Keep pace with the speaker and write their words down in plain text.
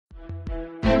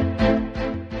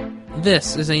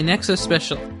This is a Nexus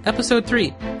Special, Episode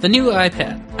 3, the new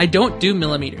iPad. I don't do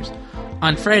millimeters.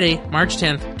 On Friday, March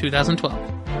 10th, 2012.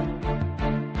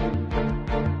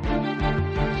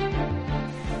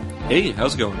 Hey,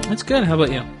 how's it going? That's good. How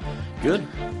about you? Good.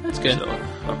 That's good. So,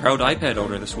 I'm a proud iPad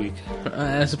owner this week.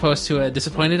 As opposed to a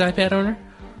disappointed iPad owner?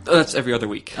 That's every other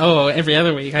week. Oh, every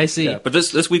other week. I see. Yeah, but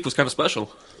this week was kind of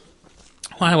special.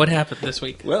 Why? What happened this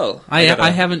week? Well,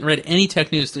 I haven't read any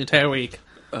tech news the entire week.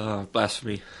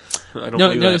 Blasphemy. I don't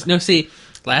believe that. No, see,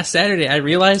 last Saturday I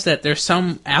realized that there's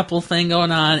some Apple thing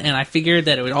going on, and I figured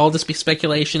that it would all just be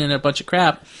speculation and a bunch of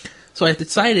crap. So I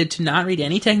decided to not read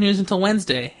any tech news until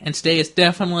Wednesday, and today is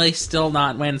definitely still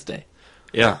not Wednesday.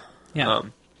 Yeah. Yeah.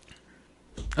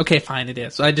 Okay, fine, it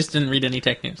is. So I just didn't read any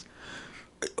tech news.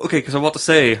 Okay, because I'm about to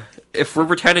say, if we're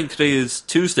pretending today is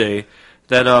Tuesday,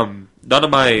 then none of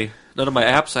my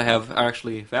apps I have are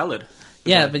actually valid.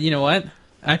 Yeah, but you know what?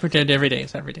 I pretend every day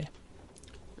is every day.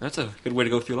 That's a good way to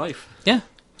go through life. Yeah.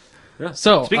 Yeah.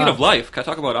 So speaking of life, can I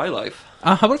talk about iLife?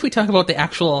 How about if we talk about the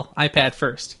actual iPad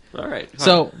first? All right.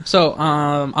 So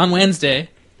on Wednesday,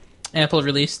 Apple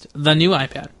released the new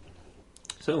iPad.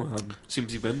 So,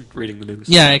 seems you've been reading the news.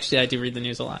 Yeah, actually, I do read the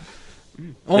news a lot.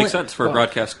 Makes sense for a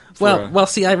broadcast. Well,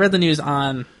 see, I read the news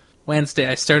on Wednesday.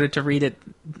 I started to read it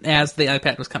as the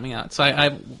iPad was coming out. So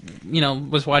I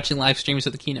was watching live streams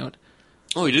of the keynote.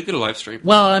 Oh, you did get a live stream.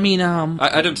 Well, I mean,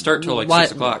 I didn't start till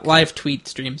 6 o'clock. Live tweet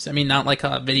streams. I mean, not like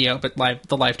a video, but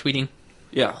the live tweeting.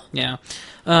 Yeah. Yeah.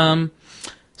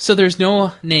 So there's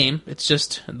no name. It's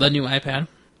just the new iPad.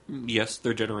 Yes,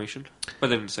 third generation. But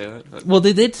they didn't say that. Well,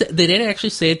 they did actually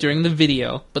say it during the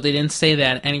video, but they didn't say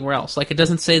that anywhere else. Like, it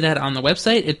doesn't say that on the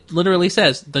website. It literally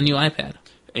says the new iPad.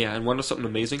 Yeah, and one of something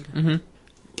amazing?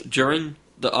 Mm-hmm. During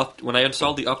when I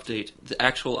installed the update, the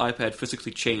actual iPad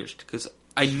physically changed. Because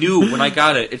I knew when I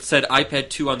got it, it said iPad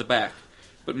 2 on the back.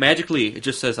 But magically, it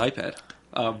just says iPad.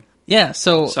 Yeah,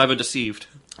 so I've been deceived.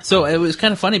 So it was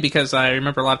kind of funny because I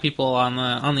remember a lot of people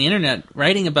on the internet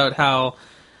writing about how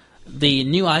the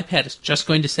new iPad is just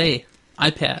going to say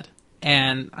iPad.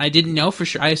 And I didn't know for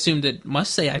sure. I assumed it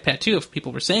must say iPad 2 if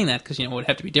people were saying that, because, it would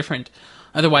have to be different.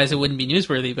 Otherwise, it wouldn't be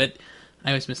newsworthy, but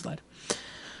I was misled.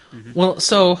 Mm-hmm. Well,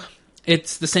 so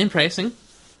it's the same pricing,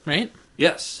 right?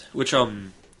 Yes, which,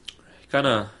 kind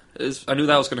of... I knew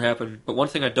that was going to happen, but one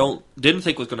thing I didn't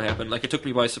think was going to happen, like, it took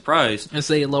me by surprise... is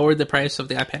they lowered the price of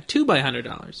the iPad 2 by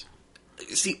 $100.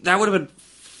 See, that would have been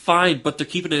fine, but they're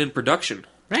keeping it in production.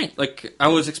 Right. Like, I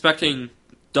was expecting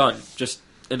done, just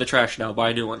in the trash now,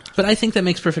 buy a new one. But I think that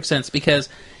makes perfect sense, because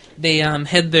they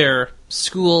had their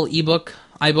school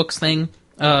iBooks thing,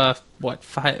 4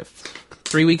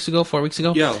 weeks ago?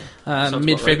 Yeah.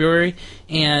 Mid-February, right.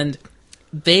 And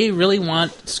they really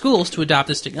want schools to adopt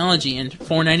this technology, and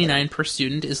 $4.99 per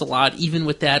student is a lot, even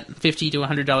with that $50 to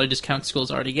 $100 discount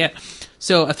schools already get.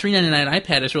 So a $399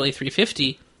 iPad is really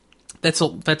 $350. That's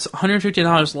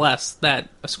 $150 less that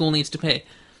a school needs to pay.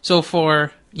 So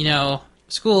for,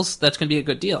 schools, that's going to be a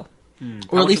good deal.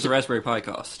 Or how much does the Raspberry Pi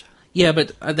cost? Yeah,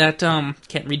 but that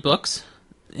can't read books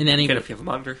in any... Can't if you have a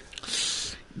monitor?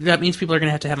 That means people are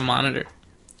going to have a monitor.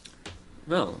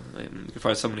 Well, you can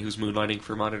find somebody who's moonlighting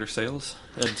for monitor sales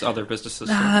and other businesses.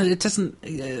 It doesn't...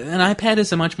 An iPad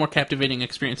is a much more captivating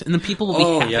experience, and the people will be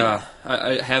happy. Oh, yeah.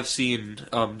 I have seen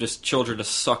just children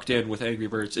just sucked in with Angry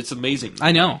Birds. It's amazing.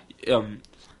 I know.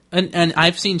 And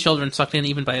I've seen children sucked in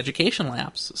even by educational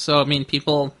apps. So, I mean,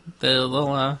 people,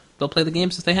 they'll play the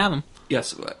games if they have them.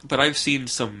 Yes, but I've seen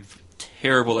some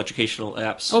terrible educational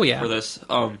apps for this.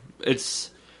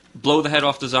 It's blow the head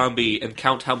off the zombie and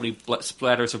count how many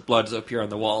splatters of blood appear on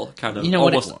the wall. Kind of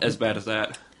almost as bad as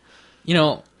that.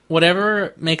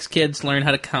 Whatever makes kids learn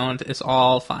how to count is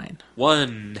all fine.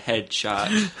 1 headshot.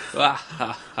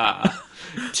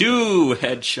 2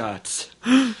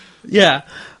 headshots. Yeah.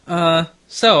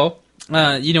 So,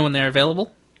 when they're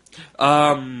available?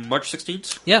 March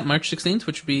 16th? Yeah, March 16th,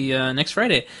 which would be next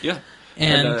Friday. Yeah.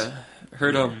 And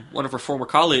heard one of our former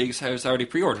colleagues has already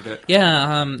pre-ordered it.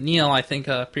 Yeah, Neil, I think,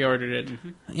 pre-ordered it. Mm-hmm.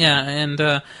 Yeah, and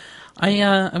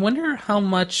I wonder how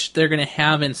much they're going to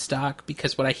have in stock,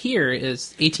 because what I hear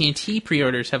is AT&T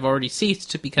pre-orders have already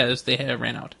ceased because they have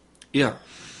ran out. Yeah.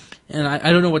 And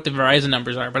I don't know what the Verizon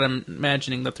numbers are, but I'm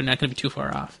imagining that they're not going to be too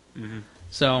far off. Mm-hmm.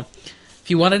 So, if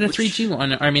you wanted a 3G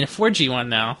one, a 4G one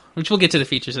now, which we'll get to the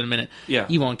features in a minute,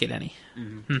 you won't get any.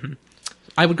 Mm-hmm. Mm-hmm.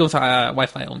 I would go with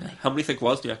Wi-Fi only. How many think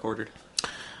Wozniak ordered?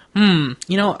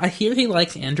 I hear he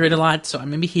likes Android a lot, so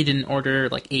maybe he didn't order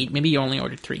 8. Maybe he only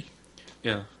ordered 3.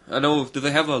 Yeah. I know, do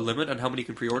they have a limit on how many you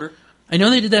can pre-order? I know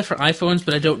they did that for iPhones,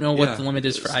 but I don't know what the limit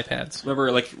is for iPads.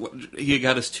 Remember, like, he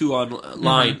got his 2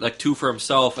 online, like 2 for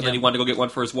himself, and then he wanted to go get 1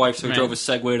 for his wife, so he drove his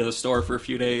Segway to the store for a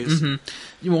few days.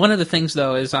 Mm-hmm. One of the things,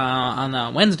 though, is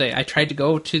on Wednesday, I tried to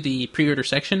go to the pre-order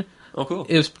section. Oh, cool.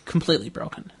 It was completely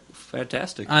broken.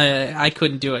 Fantastic. I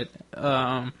couldn't do it.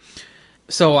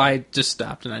 So I just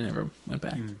stopped, and I never went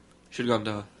back. Should have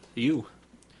gone to you.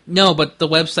 No, but the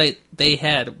website they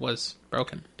had was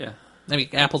broken. Yeah. I mean,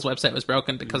 Apple's website was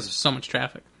broken because of so much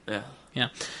traffic. Yeah.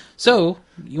 So,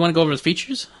 you want to go over the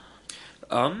features?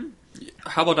 How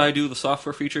about I do the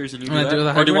software features and you do that? Do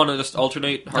the or do you want to just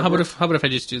alternate hardware? How about if I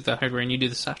just do the hardware and you do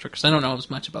the software? Because I don't know as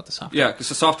much about the software. Yeah, because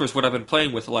the software is what I've been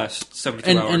playing with the last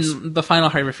 72 hours. And the final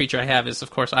hardware feature I have is,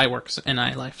 of course, iWorks and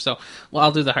iLife. So,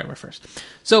 I'll do the hardware first.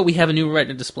 So, we have a new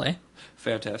Retina display.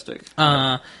 Fantastic.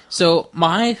 So,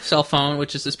 my cell phone,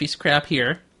 which is this piece of crap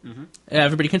here,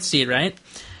 everybody can see it, right?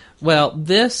 Well,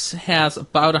 this has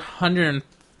about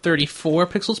 134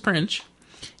 pixels per inch.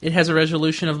 It has a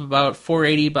resolution of about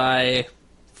 480 by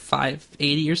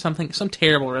 580 or something. Some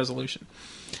terrible resolution.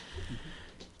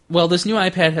 Well, this new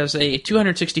iPad has a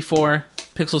 264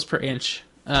 pixels per inch,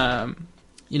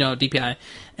 DPI.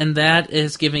 And that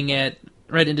is giving it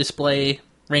Retina display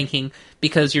ranking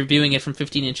because you're viewing it from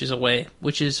 15 inches away,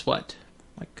 which is what?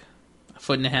 Like a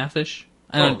foot and a half-ish?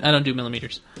 I don't do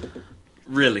millimeters.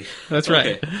 Really? That's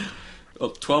right. Okay. Well,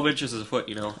 12 inches is a foot,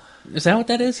 Is that what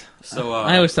that is? So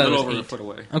I always thought a little it was over 8. a foot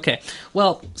away. Okay.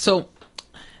 Well, so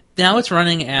now it's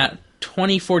running at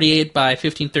 2048 by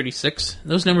 1536.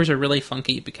 Those numbers are really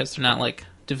funky because they're not like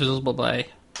divisible by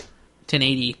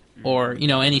 1080 or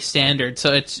any standard.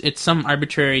 So it's some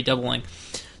arbitrary doubling.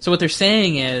 So what they're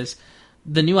saying is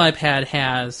the new iPad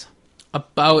has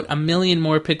about 1 million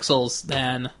more pixels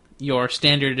than your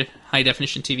standard high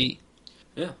definition TV.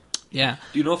 Yeah. Yeah.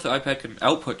 Do you know if the iPad can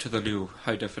output to the new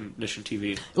high-definition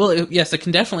TV? Well, yes, it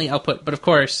can definitely output, but of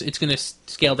course, it's going to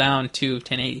scale down to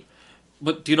 1080.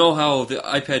 But do you know how the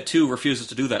iPad 2 refuses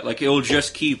to do that? Like, it'll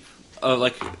just keep,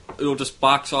 it'll just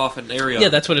box off an area. Yeah,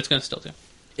 that's what it's going to still do.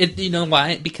 You know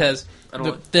why? Because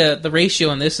the ratio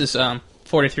on this is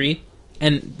 4:3,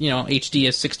 and, HD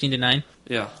is 16:9.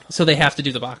 Yeah. So they have to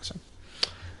do the boxing.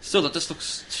 Still, that just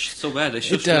looks so bad. They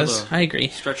should it does. I agree.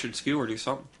 Stretch and skew or do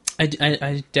something.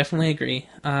 I definitely agree.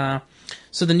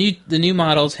 So the new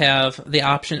models have the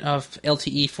option of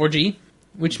LTE 4G,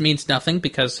 which means nothing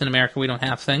because in America we don't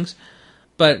have things.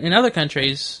 But in other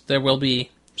countries, there will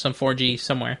be some 4G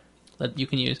somewhere that you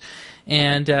can use.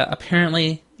 And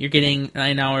apparently you're getting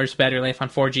 9 hours battery life on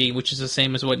 4G, which is the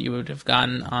same as what you would have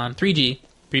gotten on 3G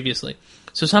previously.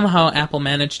 So somehow Apple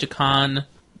managed to con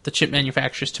the chip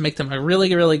manufacturers to make them a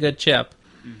really, really good chip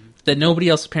that nobody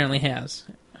else apparently has.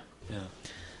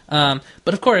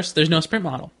 But of course, there's no Sprint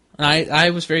model. And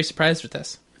I was very surprised with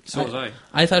this. So was I.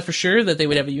 I thought for sure that they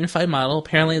would have a unified model.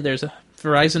 Apparently, there's a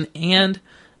Verizon and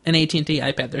an AT&T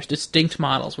iPad. There's distinct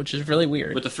models, which is really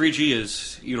weird. But the 3G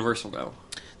is universal now.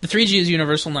 The 3G is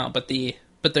universal now, but they're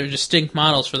distinct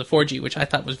models for the 4G, which I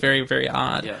thought was very, very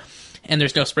odd. Yeah. And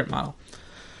there's no Sprint model.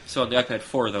 So on the iPad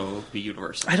 4, though, it will be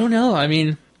universal. I don't know. I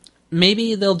mean,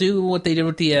 maybe they'll do what they did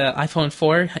with the iPhone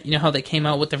 4. You know how they came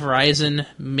out with the Verizon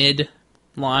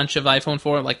mid-launch of iPhone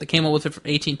 4? Like, they came out with the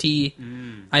AT&T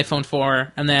iPhone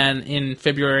 4, and then in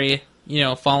February,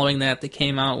 following that, they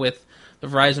came out with the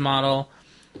Verizon model,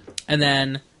 and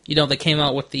then, they came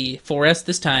out with the 4S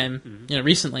this time,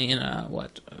 recently in,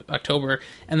 October,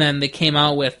 and then they came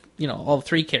out with, all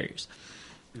 3 carriers.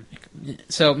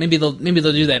 So maybe they'll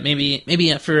do that. Maybe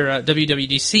for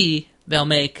WWDC, they'll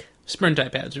make Sprint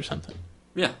iPads or something.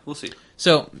 Yeah, we'll see.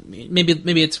 So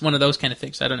maybe it's one of those kind of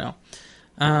things. I don't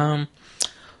know.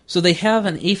 So they have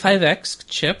an A5X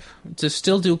chip to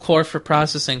still do core for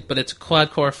processing, but it's a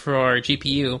quad core for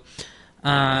GPU.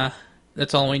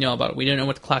 That's all we know about it. We don't know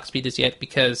what the clock speed is yet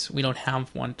because we don't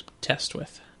have one to test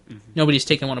with. Nobody's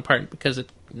taken one apart because it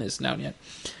isn't out yet.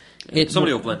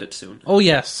 Somebody will blend it soon. Oh,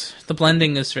 yes. The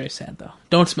blending is very sad, though.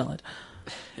 Don't smell it.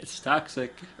 It's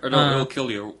toxic. Or no, it'll kill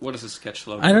you. What is this sketch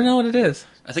slogan? I don't know what it is.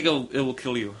 I think it will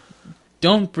kill you.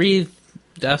 Don't breathe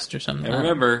dust or something. And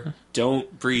remember,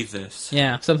 don't breathe this.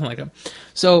 Yeah, something like that.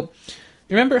 So,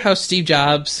 you remember how Steve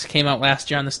Jobs came out last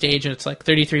year on the stage and it's like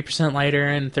 33% lighter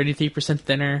and 33%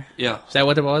 thinner? Yeah. Is that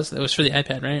what it was? It was for the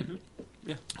iPad, right?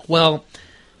 Yeah. Well,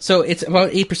 so it's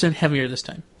about 8% heavier this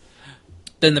time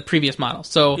than the previous model.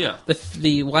 So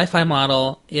the Wi-Fi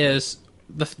model is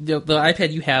the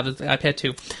iPad you have is the iPad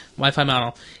 2 Wi-Fi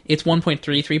model. It's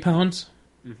 1.33 pounds.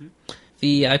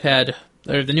 The iPad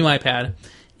or the new iPad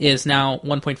is now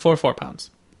 1.44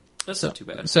 pounds. That's not too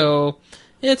bad. So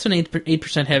it's an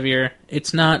 8% heavier.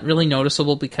 It's not really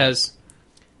noticeable because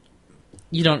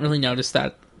you don't really notice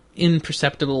that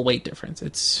imperceptible weight difference.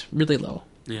 It's really low.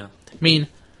 Yeah. I mean,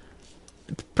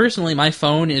 personally, my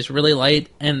phone is really light,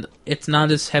 and it's not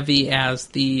as heavy as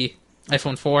the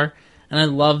iPhone 4, and I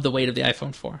love the weight of the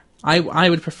iPhone 4. I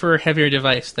would prefer a heavier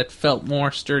device that felt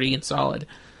more sturdy and solid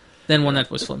than one that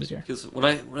was flimsier. Because when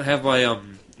I have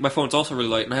my phone's also really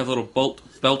light, and I have a little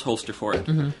belt holster for it,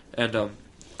 and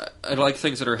I like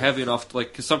things that are heavy enough to,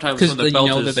 like, because sometimes when the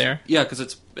belt is they're there. Yeah, because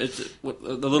it's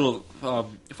the little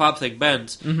fob thing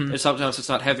bends, and sometimes it's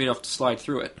not heavy enough to slide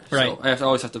through it. Right. So I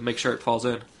always have to make sure it falls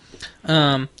in.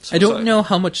 I don't know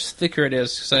how much thicker it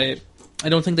is, because I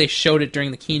don't think they showed it during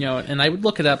the keynote, and I would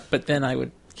look it up, but then I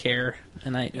would care,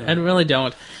 and I really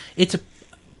don't. It's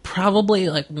probably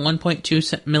like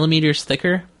 1.2 millimeters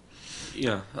thicker.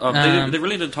 Yeah, they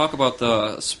really didn't talk about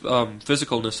the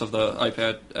physicalness of the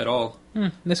iPad at all.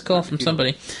 This call from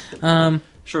somebody.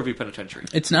 Sure, be penitentiary.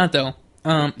 It's not, though.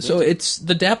 So it's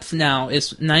the depth now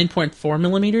is 9.4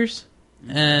 millimeters.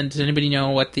 And does anybody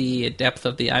know what the depth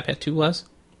of the iPad 2 was?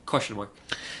 Question mark.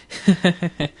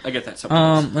 I get that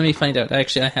sometimes. Let me find out.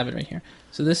 Actually, I have it right here.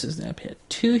 So this is the iPad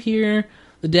 2 here.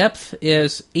 The depth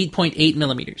is 8.8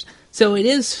 millimeters. So it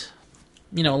is,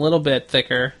 a little bit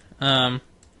thicker. 7%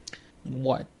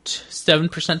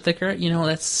 thicker?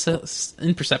 That's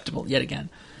imperceptible yet again.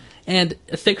 And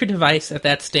a thicker device at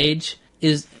that stage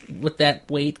is, with that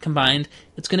weight combined,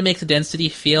 it's going to make the density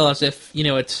feel as if,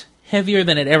 it's heavier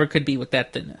than it ever could be with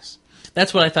that thinness.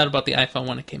 That's what I thought about the iPhone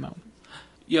when it came out.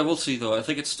 Yeah, we'll see, though. I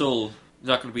think it's still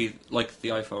not going to be like the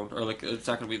iPhone, or it's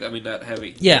not going to be, that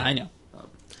heavy. Yeah, I know.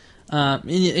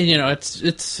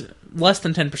 It's less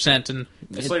than 10%. And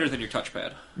it's lighter than your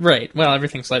touchpad. Right. Well,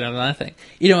 everything's lighter than that thing.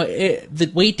 The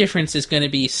weight difference is going to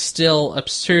be still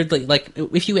absurdly... Like,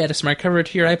 if you add a smart cover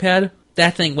to your iPad,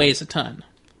 that thing weighs a ton.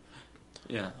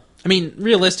 Yeah. I mean,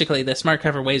 realistically, the smart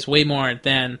cover weighs way more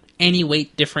than any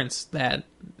weight difference that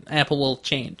Apple will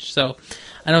change. So,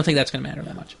 I don't think that's going to matter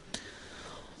that much.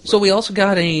 So, we also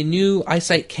got a new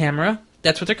iSight camera.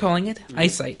 That's what they're calling it.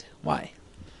 iSight. Why?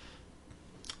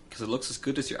 Because it looks as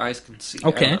good as your eyes can see.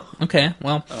 Okay.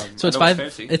 Well, so it's 5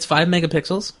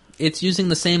 megapixels. It's using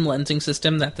the same lensing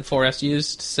system that the 4S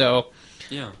used, so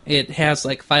it has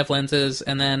like 5 lenses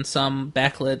and then some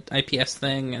backlit IPS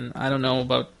thing, and I don't know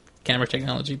about camera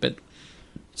technology, but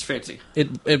it's fancy.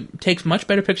 It takes much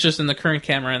better pictures than the current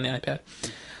camera on the iPad.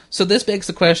 So this begs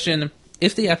the question,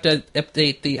 if they have to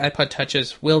update the iPod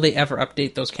Touches, will they ever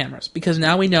update those cameras? Because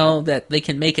now we know that they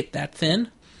can make it that thin.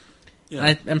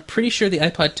 Yeah. I'm pretty sure the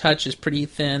iPod Touch is pretty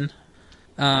thin.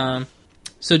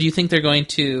 So do you think they're going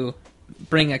to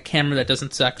bring a camera that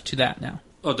doesn't suck to that now?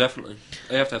 Oh, definitely.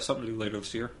 They have to have something to do later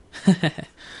this year.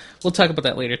 We'll talk about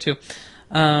that later, too.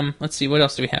 Let's see, what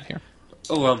else do we have here?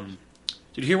 Oh,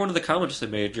 did you hear one of the comments they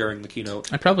made during the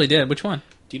keynote? I probably did. Which one?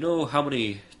 Do you know how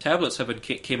many tablets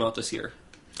came out this year?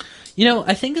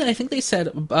 I think they said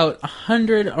about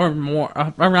 100 or more,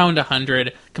 around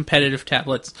 100 competitive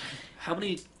tablets. How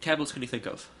many tablets can you think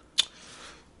of?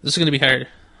 This is going to be hard.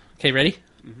 Okay, ready?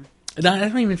 Mm-hmm. I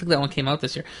don't even think that one came out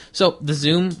this year. So, the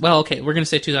Zoom... Well, okay, we're going to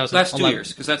say 2011. Last 2 years,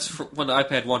 because that's when the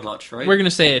iPad 1 launched, right? We're going to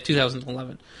say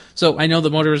 2011. So, I know the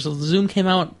Motorola Zoom came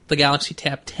out, the Galaxy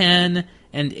Tab 10,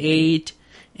 and 8,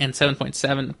 and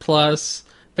 7.7 Plus.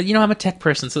 But, I'm a tech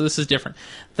person, so this is different.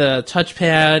 The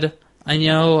touchpad, I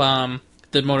know,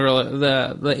 the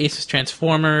Motorola... The Asus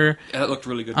Transformer... Yeah, that looked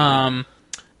really good.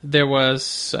 There was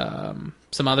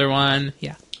some other one.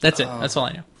 Yeah, that's it. That's all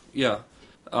I know. Yeah.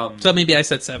 So maybe I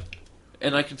said 7.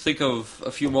 And I can think of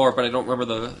a few more, but I don't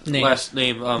remember the last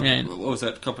name. What was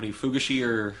that company? Fugashi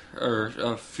or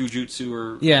Fujitsu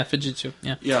or... Yeah, Fujitsu.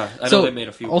 Yeah. Yeah, I know they made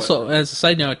a few. Also, as a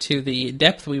side note to the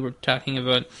depth we were talking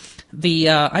about, the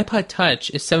iPod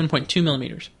Touch is 7.2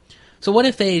 millimeters. So what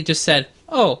if they just said,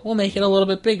 oh, we'll make it a little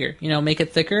bit bigger, make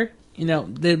it thicker? They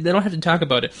don't have to talk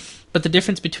about it. But the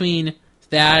difference between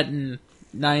that and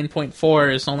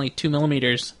 9.4 is only 2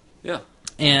 millimeters. Yeah.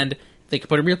 And they could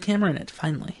put a real camera in it,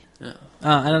 finally. Yeah.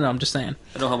 I don't know, I'm just saying.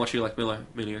 I know how much you like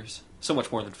millimeters. So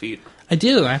much more than feet. I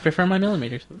do. I prefer my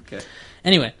millimeters. Okay.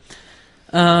 Anyway.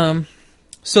 So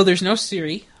there's no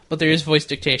Siri, but there is voice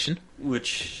dictation.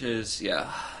 Which is,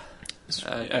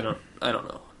 I don't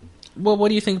know. Well, what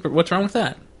do you think? What's wrong with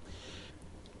that?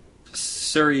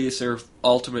 Siri is their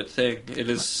ultimate thing. It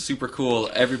is super cool.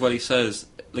 Everybody says...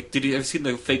 Like, did you ever see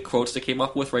the fake quotes they came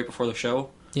up with right before the show?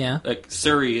 Yeah. Like,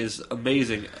 Siri is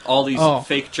amazing. All these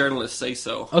fake journalists say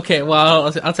so. Okay,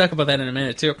 well, I'll talk about that in a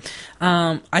minute, too.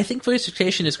 I think voice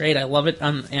dictation is great. I love it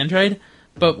on Android.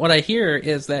 But what I hear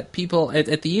is that people,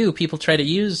 at the U, people try to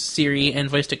use Siri and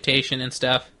voice dictation and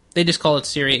stuff. They just call it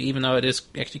Siri, even though it is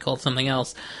actually called something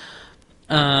else.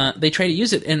 they try to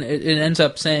use it, and it ends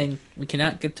up saying, we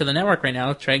cannot get to the network right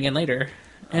now, try again later.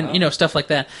 And, stuff like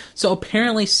that. So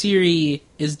apparently Siri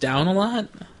is down a lot.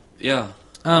 Yeah.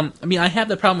 I mean, I have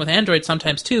the problem with Android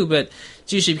sometimes too, but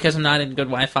it's usually because I'm not in good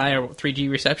Wi-Fi or 3G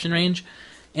reception range.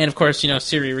 And of course,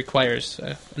 Siri requires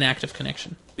an active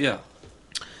connection. Yeah.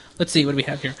 Let's see, what do we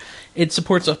have here? It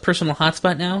supports a personal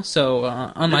hotspot now, so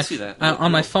on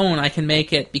my phone, I can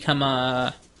make it become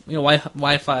a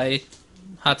Wi-Fi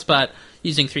hotspot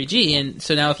using 3G, and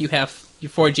so now if you have your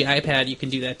 4G iPad, you can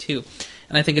do that too.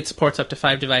 And I think it supports up to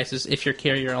 5 devices if your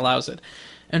carrier allows it.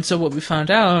 And so what we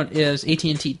found out is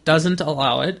AT&T doesn't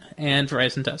allow it, and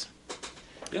Verizon does.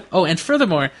 Yeah. Oh, and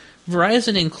furthermore,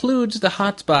 Verizon includes the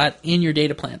hotspot in your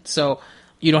data plan, so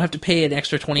you don't have to pay an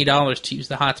extra $20 to use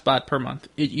the hotspot per month.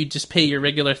 You just pay your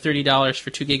regular $30 for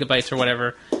 2 gigabytes or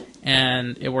whatever,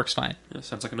 and it works fine. Yeah,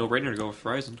 sounds like a no-brainer to go with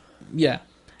Verizon. Yeah.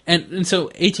 And so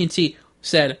AT&T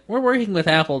said, we're working with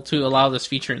Apple to allow this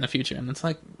feature in the future. And it's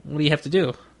like, what do you have to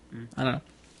do? I don't know.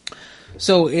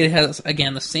 So it has,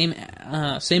 again, the same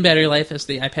battery life as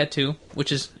the iPad 2,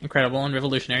 which is incredible and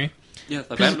revolutionary. Yeah,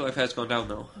 the battery life has gone down,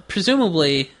 though.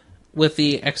 Presumably, with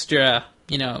the extra,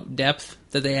 depth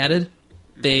that they added,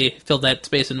 they filled that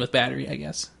space in with battery, I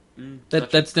guess.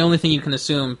 That's the only thing you can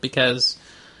assume, because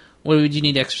what would you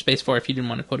need extra space for if you didn't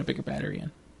want to put a bigger battery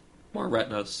in? More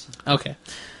retinas. Okay.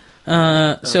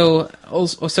 So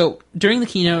during the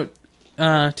keynote,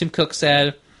 Tim Cook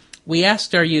said, we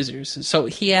asked our users. So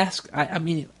he asked, I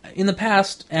mean, in the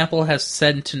past, Apple has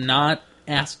said to not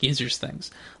ask users things.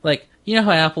 Like, you know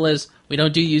how Apple is? We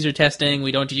don't do user testing.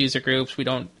 We don't do user groups. We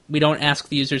don't ask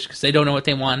the users because they don't know what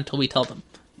they want until we tell them.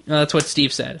 That's what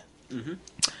Steve said. Mm-hmm.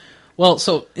 Well,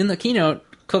 so in the keynote,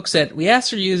 Cook said, we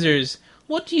asked our users,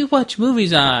 what do you watch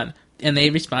movies on? And they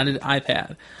responded,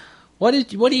 iPad. What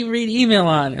do you read email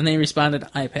on? And they responded,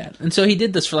 iPad. And so he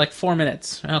did this for like 4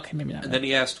 minutes. Okay, maybe not. And then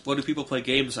he asked, what do people play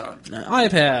games on?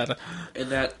 iPad. And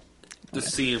that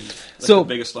just seemed like the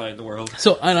biggest lie in the world.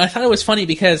 So, and I thought it was funny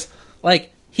because,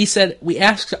 like, he said, we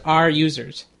asked our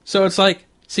users. So it's like,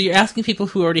 so you're asking people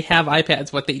who already have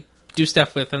iPads what they do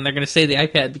stuff with, and they're going to say the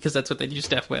iPad because that's what they do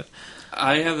stuff with.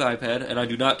 I have the iPad, and I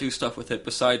do not do stuff with it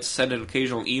besides send an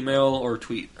occasional email or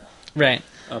tweet. Right.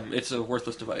 It's a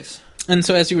worthless device. And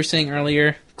so, as you were saying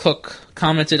earlier, Cook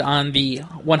commented on the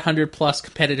 100-plus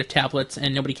competitive tablets,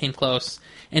 and nobody came close.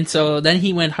 And so then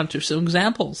he went on to some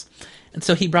examples. And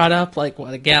so he brought up, like,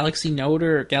 a Galaxy Note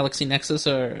or Galaxy Nexus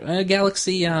or a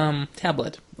Galaxy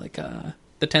tablet, like the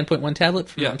 10.1 tablet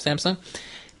from Samsung.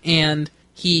 And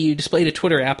he displayed a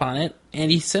Twitter app on it,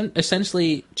 and he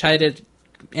essentially chided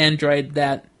Android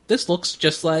that this looks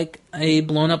just like a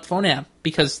blown-up phone app,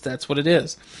 because that's what it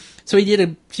is. So he did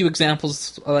a few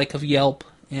examples, like of Yelp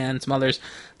and some others,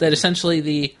 that essentially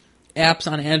the apps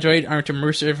on Android aren't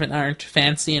immersive and aren't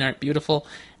fancy and aren't beautiful,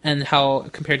 and how,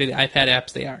 compared to the iPad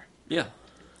apps, they are. Yeah.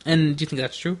 And do you think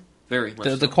that's true? Very much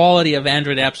so. The quality of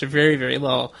Android apps are very, very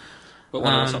low. But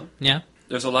one also. Yeah?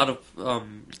 There's a lot of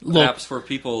apps for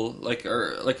people, like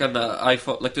on the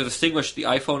iPhone, like to distinguish the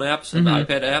iPhone apps and the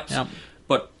iPad apps,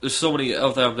 but there's so many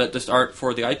of them that just aren't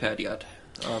for the iPad yet.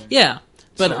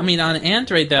 But, I mean, on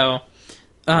Android, though,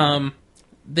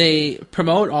 they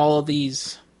promote all of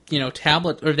these,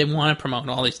 tablet, or they want to promote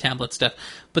all these tablet stuff,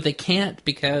 but they can't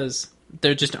because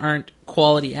there just aren't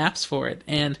quality apps for it.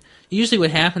 And usually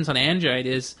what happens on Android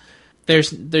is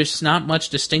there's not much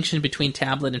distinction between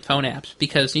tablet and phone apps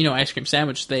because, Ice Cream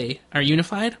Sandwich, they are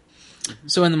unified. Mm-hmm.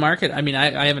 So in the market, I mean,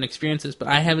 I haven't experienced this, but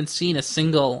I haven't seen a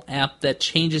single app that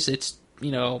changes its,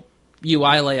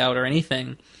 UI layout or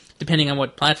anything depending on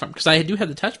what platform. Because I do have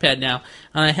the touchpad now,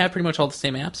 and I have pretty much all the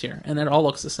same apps here, and it all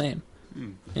looks the same.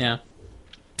 Yeah.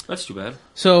 That's too bad.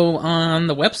 So on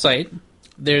the website,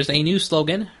 there's a new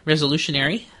slogan,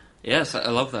 Resolutionary. Yes, I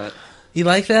love that. You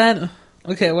like that?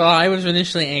 Okay, well, I was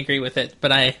initially angry with it,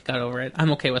 but I got over it.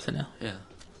 I'm okay with it now. Yeah.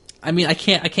 I mean, I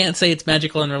can't say it's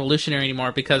magical and revolutionary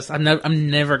anymore because I'm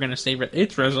never going to say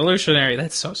it's resolutionary.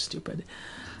 That's so stupid.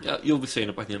 Yeah, you'll be saying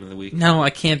it by the end of the week. No, I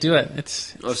can't do it.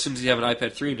 As soon as you have an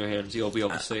iPad 3 in your hands, you'll be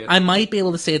able to say it. I might be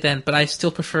able to say it then, but I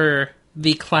still prefer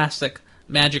the classic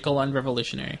magical and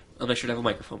revolutionary. Unless you have a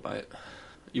microphone by it.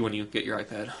 When you get your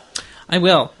iPad. I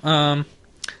will.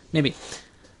 Maybe.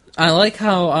 I like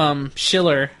how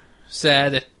Schiller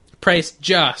said priced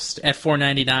just at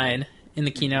 $4.99 in the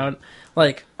keynote.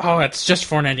 Like, oh, it's just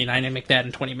 $4.99 and make that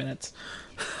in 20 minutes.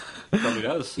 Probably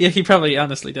does. Yeah, he probably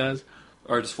honestly does.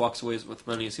 Or just walks away with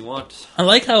money as he wants. I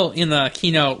like how in the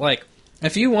keynote, like,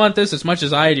 if you want this as much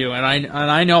as I do, and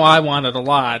I know I want it a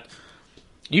lot,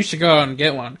 you should go out and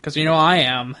get one, because I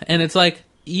am. And it's like,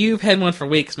 you've had one for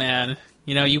weeks, man.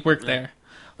 You work there.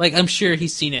 Like, I'm sure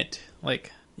he's seen it,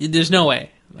 Like, there's no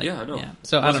way. Like, yeah, I know. Yeah.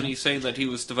 So wasn't he saying that he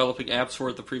was developing apps for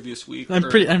it the previous week?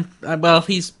 Well,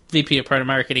 he's VP of product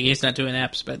marketing. He's not doing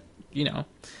apps, but you know,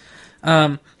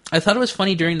 I thought it was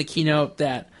funny during the keynote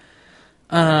that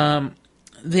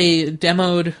they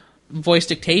demoed voice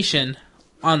dictation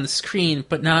on the screen,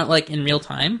 but not like in real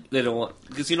time. They don't want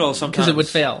because sometimes because it would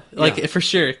fail, like for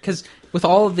sure. Because with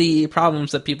all of the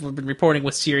problems that people have been reporting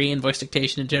with Siri and voice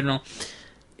dictation in general,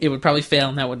 it would probably fail,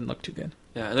 and that wouldn't look too good.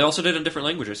 Yeah, and they also did it in different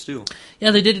languages, too.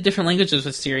 Yeah, they did it in different languages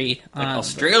with Siri. Like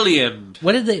Australian.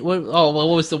 What did they... what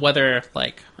was the weather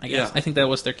like, I guess? Yeah. I think that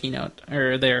was their keynote,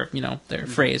 or their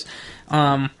phrase.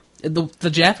 The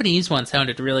Japanese one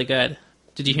sounded really good.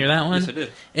 Did you hear that one? Yes, I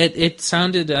did. It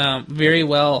sounded very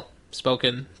well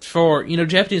spoken. For,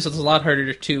 Japanese is a lot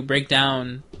harder to break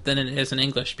down than it is in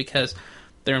English, because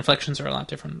their inflections are a lot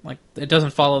different. Like, it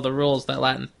doesn't follow the rules that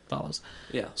Latin follows.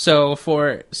 Yeah. So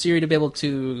for Siri to be able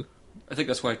to... I think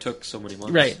that's why it took so many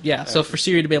months. Right, yeah. So for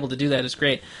Siri to be able to do that is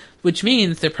great. Which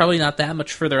means they're probably not that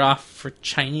much further off for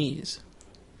Chinese.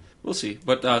 We'll see.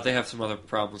 But they have some other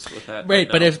problems with that. Right,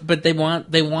 but they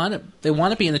want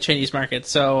to be in the Chinese market,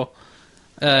 so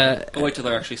I'll wait till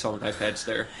they're actually selling iPads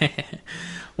there.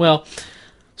 Well,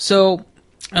 so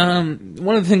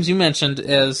one of the things you mentioned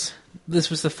is this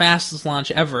was the fastest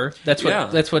launch ever. That's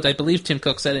what I believe Tim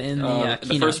Cook said in the keynote. In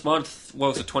the first month, what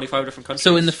was it, 25 different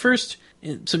countries?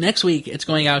 So next week it's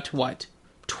going out to what?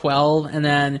 12, and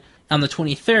then on the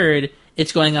 23rd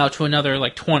it's going out to another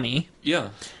like 20. Yeah.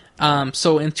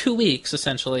 So in 2 weeks,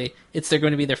 essentially, they're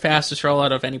going to be their fastest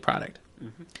rollout of any product.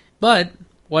 Mm-hmm. But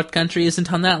what country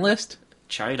isn't on that list?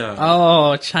 China.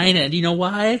 Oh, China. Do you know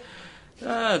why?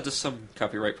 Just some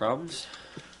copyright problems.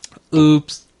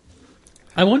 Oops.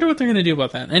 I wonder what they're going to do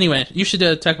about that. Anyway, you should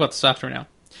talk about the software now.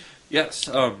 Yes.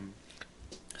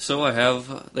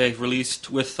 So they've released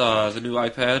with the new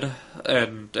iPad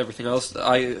and everything else,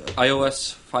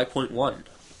 iOS 5.1.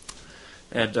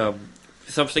 And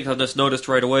something I've just noticed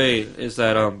right away is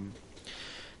that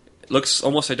it looks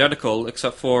almost identical,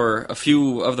 except for a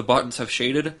few of the buttons have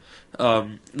shaded.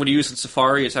 When you use in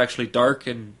Safari, it's actually dark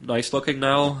and nice looking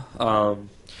now.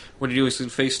 When you're using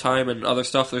FaceTime and other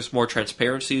stuff, there's more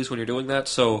transparencies when you're doing that.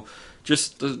 So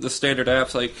just the standard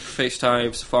apps like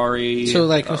FaceTime, Safari. So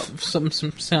like some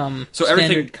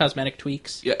standard cosmetic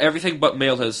tweaks. Yeah, everything but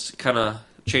Mail has kind of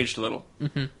changed a little.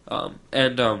 Mm-hmm.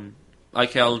 And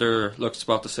iCalendar looks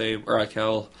about the same, or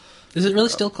iCal. Is it really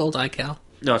still called iCal?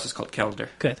 No, it's just called Calendar.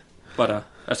 Good. But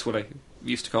that's what I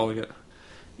used to calling it.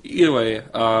 Either way,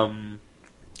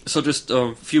 so just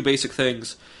a few basic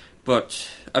things. But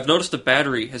I've noticed the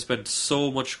battery has been so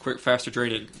much faster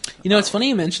draining. It's funny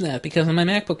you mention that, because on my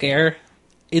MacBook Air,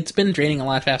 it's been draining a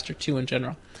lot faster, too, in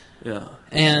general. Yeah.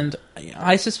 And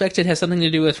I suspect it has something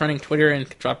to do with running Twitter and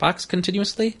Dropbox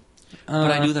continuously.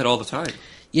 But I do that all the time.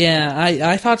 Yeah,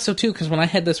 I thought so, too, because when I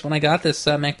got this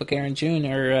MacBook Air in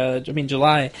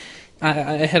July,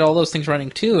 I had all those things running,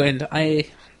 too, and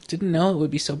I didn't know it would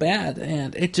be so bad,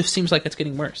 and it just seems like it's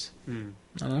getting worse. I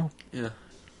don't know. Yeah.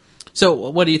 So,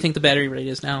 what do you think the battery rate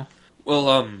is now? Well,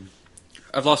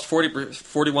 I've lost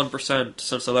 41%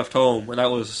 since I left home, and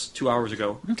that was 2 hours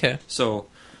ago. Okay. So,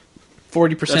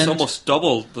 40%? That's almost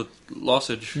double the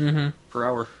lossage per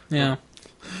hour. Yeah.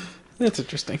 That's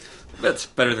interesting. That's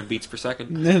better than beats per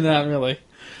second. Not really.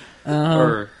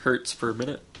 Or hertz per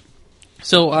minute.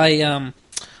 So,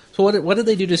 So what did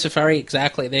they do to Safari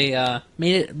exactly? They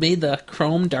made the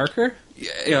Chrome darker?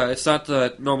 Yeah, it's not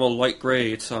the normal light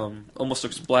gray. It's almost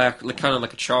looks black, like kind of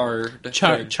like a charred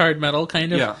metal,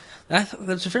 kind of. Yeah,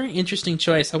 that's a very interesting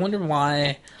choice. I wonder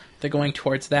why they're going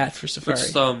towards that for Safari.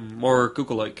 It's more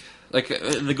Google-like, like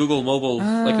in the Google mobile,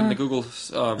 like in the Google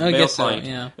Mail client.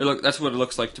 Yeah, that's what it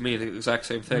looks like to me. The exact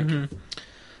same thing. Mm-hmm.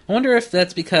 I wonder if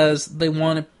that's because they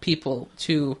wanted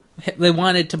to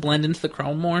blend into the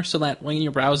Chrome more, so that when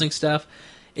you're browsing stuff,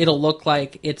 it'll look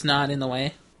like it's not in the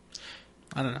way.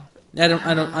 I don't know. I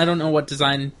don't know what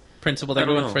design principle they're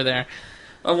going for there.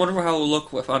 I wonder how it'll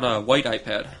look on a white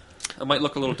iPad. It might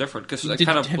look a little different because it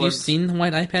kind of. Have you seen the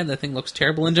white iPad? That thing looks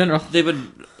terrible in general. They've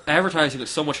been advertising it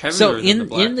so much heavier. So than the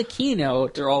black. In the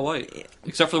keynote, they're all white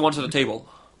except for the ones at the table.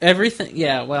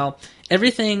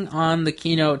 Everything on the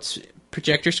keynote's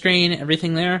projector screen,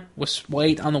 everything there was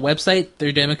white on the website.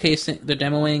 They're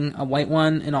demoing a white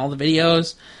one in all the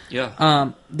videos.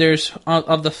 Yeah. There's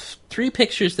of the 3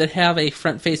 pictures that have a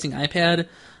front-facing iPad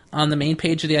on the main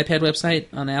page of the iPad website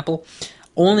on Apple,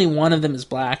 only one of them is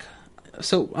black.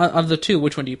 So of the 2,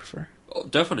 which one do you prefer? Oh,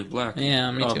 definitely black.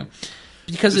 Yeah, me too.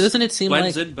 Because doesn't it seem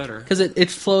blends like in better? Because it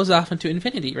flows off into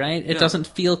infinity, right? It doesn't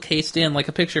feel cased in like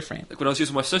a picture frame. Like when I was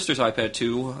using my sister's iPad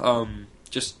too,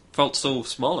 just felt so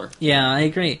smaller. Yeah, I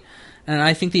agree. And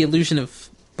I think the illusion of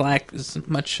black is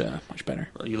much better.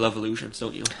 Well, you love illusions,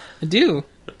 don't you? I do.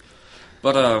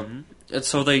 But and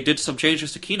so they did some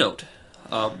changes to Keynote,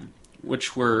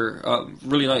 which were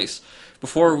really nice.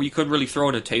 Before, you couldn't really throw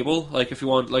in a table. Like, if you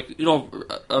want, like,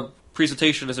 a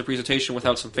presentation is a presentation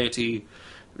without some fancy,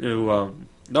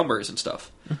 numbers and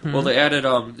stuff. Mm-hmm. Well, they added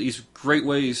these great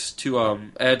ways to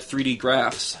add 3D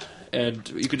graphs, and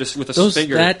you could just with a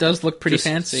finger. That does look pretty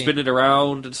fancy. Spin it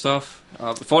around and stuff.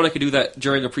 If only I could do that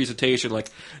during a presentation, like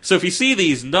so. If you see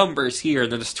these numbers here,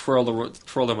 and then just twirl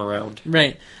them around.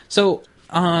 Right. So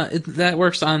that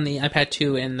works on the iPad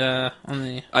 2 and on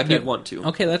the iPad 1 too.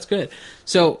 Okay, that's good.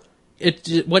 So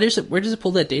what is it? Where does it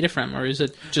pull that data from, or is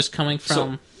it just coming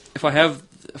from? So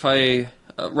if I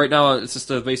right now it's just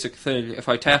a basic thing. If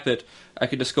I tap it, I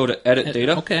can just go to Edit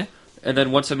Data. Okay. And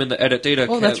then once I'm in the Edit Data,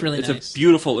 that's really it's nice. A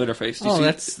beautiful interface.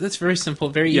 That's very simple,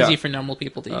 very easy for normal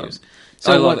people to use.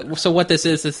 So I love it. So what this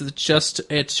is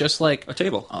just like a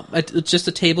table. It's just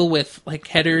a table with like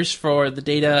headers for the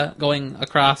data going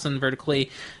across and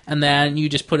vertically, and then you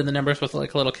just put in the numbers with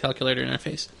like a little calculator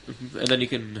interface. Mm-hmm. And then you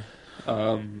can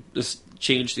just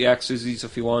change the axes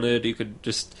if you wanted. You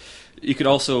could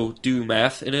also do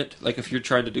math in it, like if you're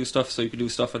trying to do stuff, so you can do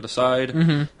stuff on the side.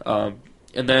 Mm-hmm.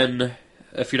 And then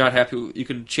if you're not happy, you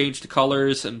can change the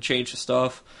colors and change the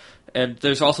stuff. And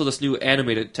there's also this new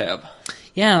animated tab.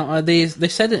 Yeah, they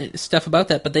said stuff about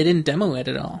that, but they didn't demo it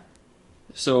at all.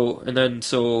 So you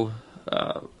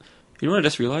know what I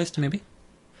just realized? Maybe.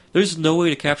 There's no way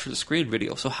to capture the screen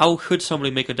video, so how could somebody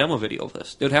make a demo video of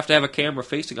this? They would have to have a camera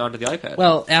facing onto the iPad.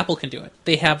 Well, Apple can do it.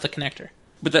 They have the connector.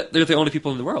 But they're the only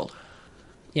people in the world.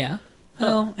 Yeah.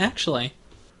 Well, actually,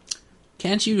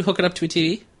 can't you hook it up to a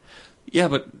TV? Yeah,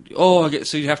 but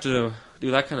so you'd have to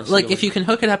do that kind of stuff. Like, if you can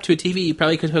hook it up to a TV, you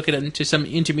probably could hook it into some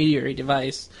intermediary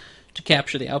device to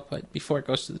capture the output before it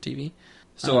goes to the TV.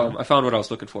 So I found what I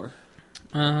was looking for.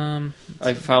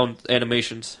 I found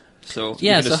animations. So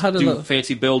yeah, you can just do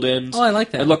fancy build-ins. Oh, I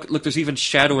like that. And look, there's even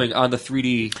shadowing on the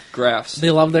 3D graphs.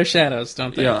 They love their shadows,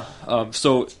 don't they? Yeah.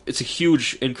 So it's a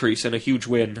huge increase and a huge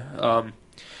win.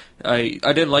 I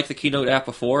didn't like the Keynote app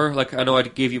before. Like, I know I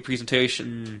gave you a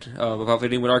presentation about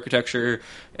video and architecture,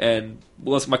 and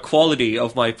was my quality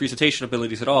of my presentation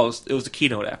abilities at all. It was the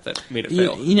Keynote app that made it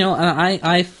fail.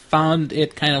 I found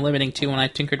it kind of limiting too when I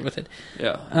tinkered with it.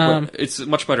 Yeah, but it's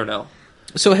much better now.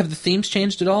 So have the themes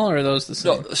changed at all, or are those the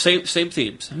same? No, same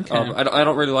themes. Okay. I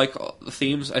don't really like the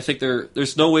themes. I think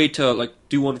there's no way to like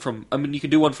do one from. I mean, you can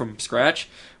do one from scratch,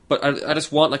 but I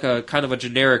just want like a kind of a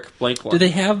generic blank one. Do they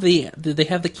have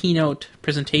the Keynote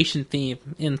presentation theme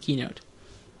in Keynote?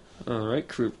 All right,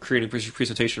 creating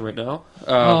presentation right now.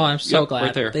 I'm so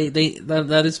glad. Right there.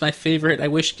 That is my favorite. I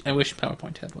wish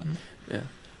PowerPoint had one. Yeah.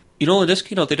 In this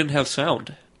Keynote they didn't have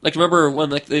sound. Like, remember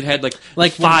when they had like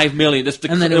 5 million,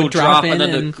 and then it would drop and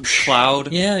then the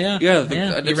cloud. Yeah.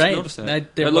 I just noticed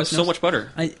that. It looks so much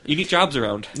better. You need Jobs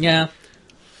around. Yeah.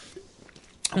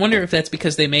 I wonder if that's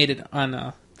because they made it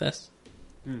on this.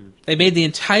 They made the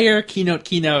entire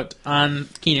Keynote on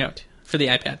Keynote for the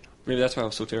iPad. Maybe that's why it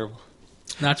was so terrible.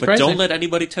 Not surprising. But don't let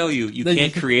anybody tell you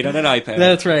can't create on an iPad.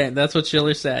 That's right. That's what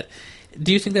Schiller said.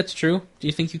 Do you think that's true? Do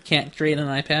you think you can't create on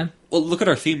an iPad? Well, look at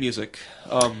our theme music.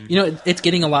 It's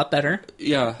getting a lot better.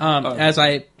 Yeah.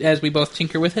 As we both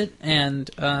tinker with it, and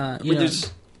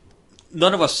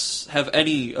none of us have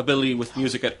any ability with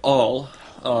music at all.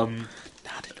 Not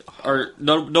at all.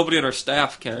 Nobody on our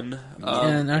staff can.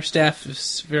 And our staff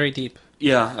is very deep.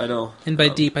 Yeah, I know. And by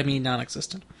deep, I mean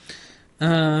non-existent.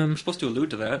 I'm supposed to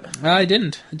allude to that. I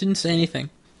didn't. I didn't say anything.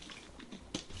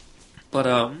 But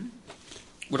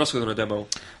what else are we going to demo?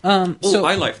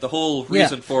 iLife, the whole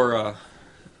reason for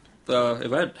the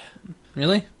event.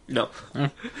 Really? No.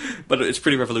 But it's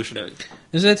pretty revolutionary.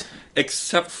 Is it?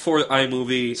 Except for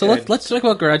iMovie. So let's talk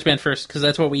about GarageBand first, because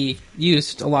that's what we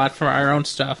used a lot for our own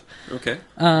stuff. Okay.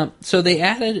 So they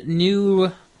added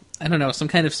new, some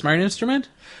kind of smart instrument?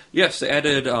 Yes, they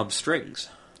added strings.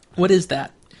 What is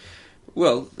that?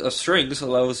 Well, strings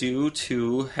allows you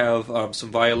to have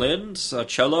some violins, a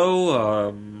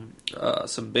cello,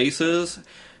 some basses,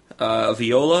 a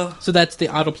viola. So that's the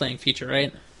auto-playing feature,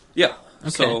 right? Yeah. Okay.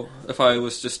 So if I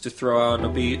was just to throw on a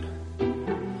beat,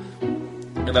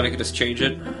 and then I could just change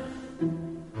it.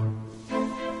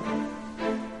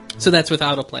 So that's with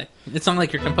autoplay. It's not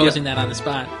like you're composing that on the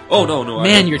spot. Oh, no.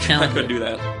 Man, you're challenging. I couldn't do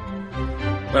that.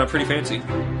 But I'm pretty fancy.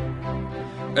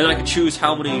 And then I could choose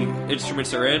how many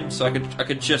instruments are in, so I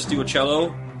could just do a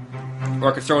cello, or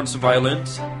I could throw in some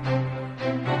violins,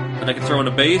 and I could throw in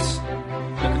a bass,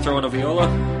 and I could throw in a viola.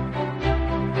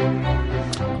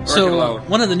 So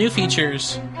one of the new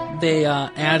features they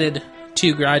added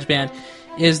to GarageBand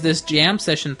is this jam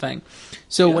session thing.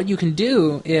 So what you can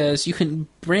do is you can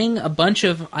bring a bunch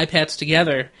of iPads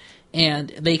together, and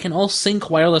they can all sync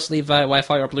wirelessly via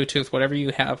Wi-Fi or Bluetooth, whatever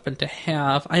you happen to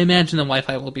have. I imagine the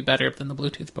Wi-Fi will be better than the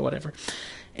Bluetooth, but whatever.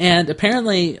 And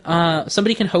apparently,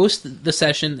 somebody can host the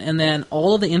session, and then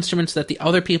all of the instruments that the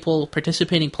other people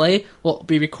participating play will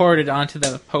be recorded onto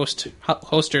the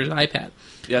hoster's iPad.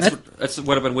 Yeah, that's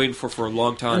what I've been waiting for a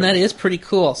long time. And that is pretty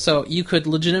cool. So you could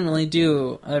legitimately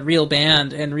do a real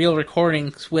band and real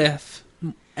recordings with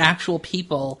actual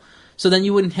people. So then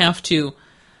you wouldn't have to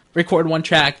record one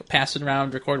track, pass it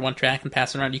around, record one track, and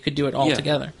pass it around. You could do it all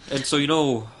together. And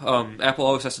so, Apple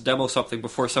always has to demo something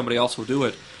before somebody else will do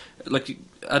it. Like,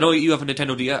 I know you have a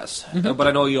Nintendo DS, but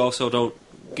I know you also don't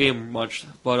game much.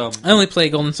 But I only play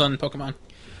Golden Sun and Pokemon.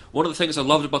 One of the things I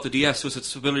loved about the DS was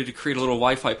its ability to create a little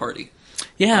Wi-Fi party.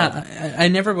 Yeah, I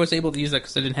never was able to use that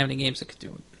because I didn't have any games that could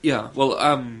do it. Yeah,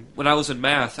 well, when I was in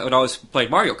math, I would always play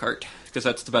Mario Kart, because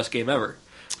that's the best game ever.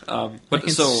 But I can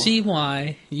see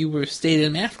why you stayed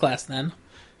in math class then.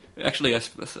 Actually,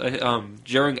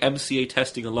 during MCA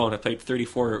testing alone, I played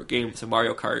 34 games of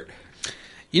Mario Kart.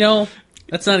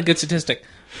 That's not a good statistic.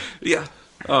 Yeah.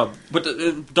 But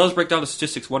it does break down the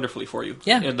statistics wonderfully for you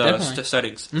in the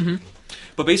settings. Mm-hmm.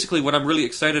 But basically, what I'm really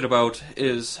excited about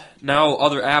is now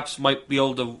other apps might be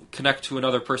able to connect to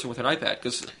another person with an iPad,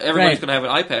 because everybody's going to have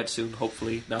an iPad soon,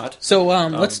 hopefully not. So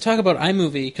let's talk about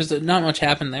iMovie, because not much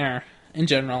happened there in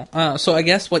general. So I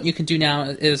guess what you can do now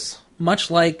is, much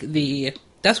like the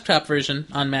desktop version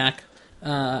on Mac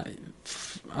of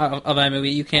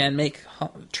iMovie, you can make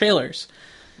trailers.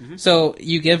 Mm-hmm. So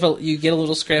you get a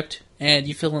little script, and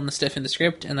you fill in the stuff in the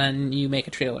script, and then you make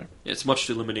a trailer. It's much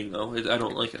too limiting, though. I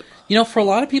don't like it. For a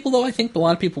lot of people, though, I think a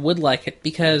lot of people would like it,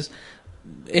 because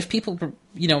if people,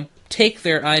 take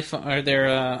their iPhone or their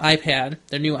iPad,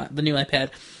 the new iPad,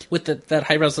 with that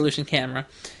high resolution camera,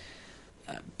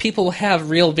 people will have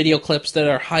real video clips that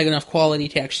are high enough quality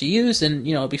to actually use, and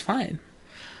it'll be fine.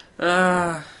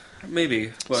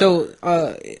 Maybe. But...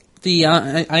 So. The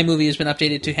iMovie has been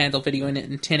updated to handle video in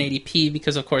 1080p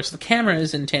because, of course, the camera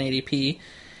is in 1080p,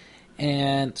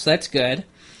 and so that's good.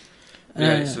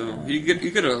 Yeah, so you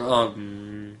get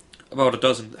about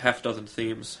half a dozen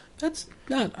themes. That's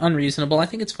not unreasonable. I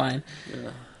think it's fine.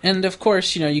 Yeah. And of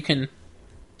course, you can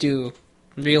do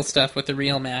real stuff with the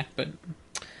real Mac, but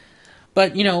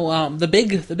the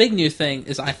big new thing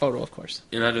is iPhoto, of course.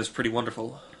 Yeah, that is pretty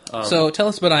wonderful. So tell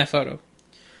us about iPhoto.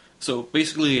 So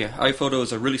basically, iPhoto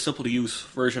is a really simple-to-use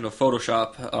version of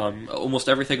Photoshop. Almost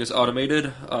everything is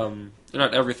automated.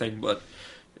 Not everything, but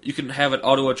you can have it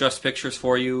auto-adjust pictures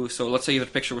for you. So let's say you have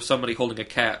a picture with somebody holding a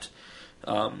cat.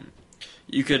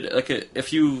 You could,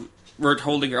 if you were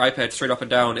holding your iPad straight up and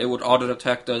down, it would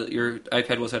auto-detect that your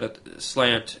iPad was at a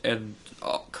slant and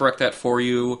correct that for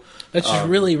you. That's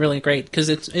really, really great, because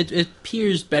it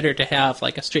appears better to have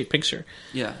a straight picture.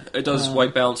 Yeah, it does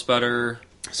white balance better.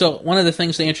 So one of the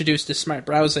things they introduced is smart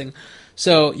browsing.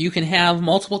 So you can have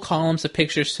multiple columns of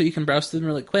pictures so you can browse through them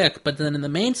really quick, but then in the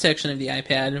main section of the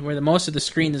iPad, where most of the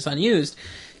screen is unused,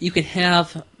 you can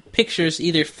have pictures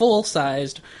either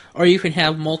full-sized, or you can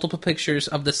have multiple pictures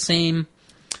of the same...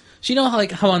 So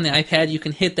how on the iPad you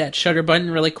can hit that shutter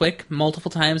button really quick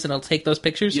multiple times and it'll take those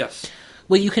pictures? Yes.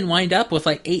 Well, you can wind up with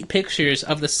 8 pictures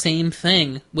of the same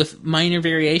thing with minor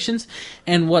variations,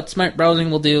 and what smart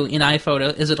browsing will do in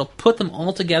iPhoto is it'll put them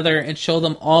all together and show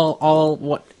them all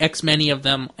what X many of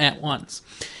them at once.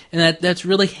 And that's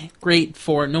really great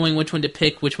for knowing which one to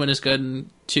pick, which one is good, and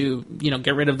to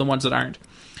get rid of the ones that aren't.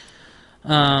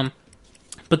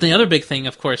 But the other big thing,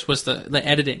 of course, was the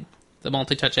editing, the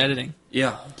multi-touch editing.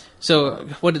 Yeah. So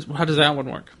how does that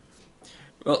one work?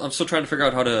 Well, I'm still trying to figure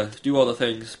out how to do all the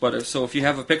things, but if you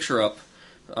have a picture up,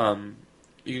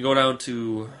 you can go down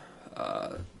to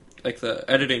the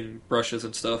editing brushes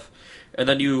and stuff, and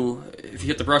then if you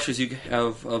hit the brushes, you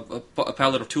have a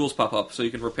palette of tools pop up, so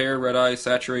you can repair, red eye,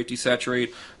 saturate,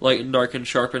 desaturate, lighten, darken,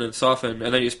 sharpen, and soften,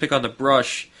 and then you just pick on the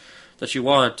brush that you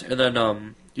want, and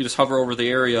then you just hover over the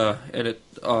area, and it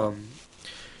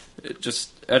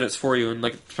just edits for you, and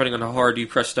depending on how hard you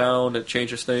press down, it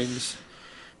changes things.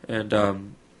 And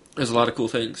there's a lot of cool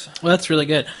things. Well, that's really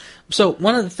good. So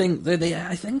one of the things,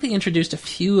 I think they introduced a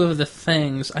few of the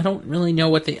things. I don't really know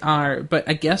what they are, but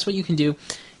I guess what you can do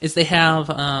is they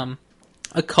have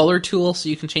a color tool, so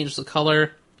you can change the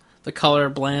color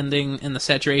blending, and the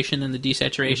saturation and the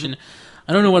desaturation. Mm-hmm.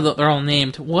 I don't know what they're all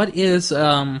named. What is...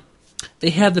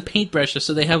 they have the paintbrushes,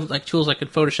 so they have tools like in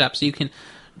Photoshop, so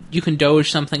you can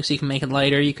doge something so you can make it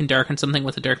lighter. You can darken something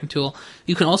with a darken tool.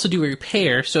 You can also do a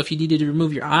repair, so if you needed to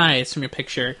remove your eyes from your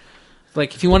picture,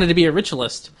 Like, if you wanted to be a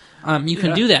ritualist, you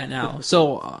can do that now.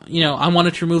 So, I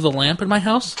wanted to remove the lamp in my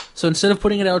house. So instead of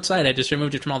putting it outside, I just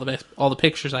removed it from all the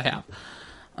pictures I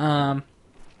have.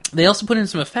 They also put in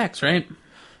some effects, right?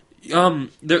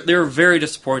 They're very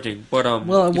disappointing. But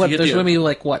there's going to be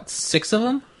 6 of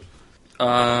them.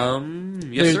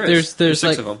 Yes, there's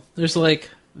 6 of them. There's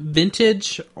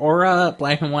vintage, aura,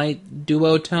 black and white,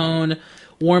 duotone,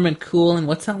 warm and cool, and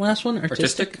what's that last one?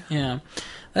 Artistic? Yeah.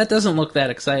 That doesn't look that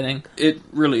exciting. It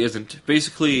really isn't.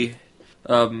 Basically,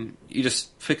 you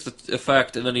just fix the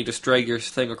effect, and then you just drag your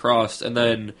thing across, and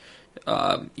then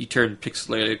you turn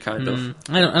pixelated, kind of.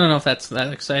 I don't know if that's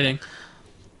that exciting.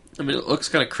 I mean, it looks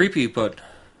kind of creepy, but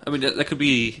I mean that could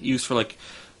be used for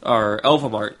our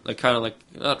album art, kind of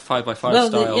not 5x5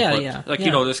 style,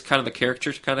 but this kind of the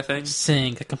characters kind of thing.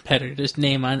 Saying a competitor's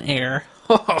name on air.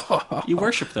 You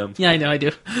worship them. Yeah, I know, I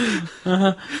do.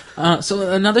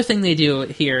 So another thing they do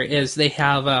here is they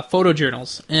have photo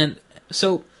journals, and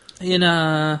so in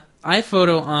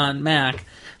iPhoto on Mac,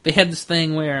 they had this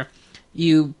thing where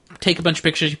you take a bunch of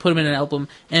pictures, you put them in an album,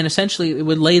 and essentially it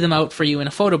would lay them out for you in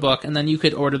a photo book, and then you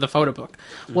could order the photo book.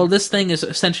 Mm-hmm. Well, this thing is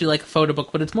essentially like a photo book,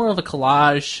 but it's more of a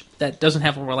collage that doesn't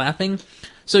have overlapping.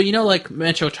 So, like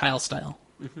Metro Tile style,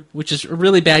 which is a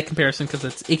really bad comparison because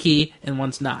it's icky and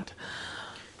one's not.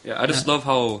 Yeah, I just love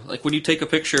how, when you take a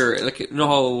picture,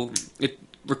 how it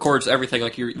records everything,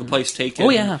 the place taken. Oh,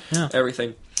 yeah.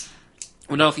 Everything.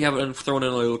 Well, now if you have it thrown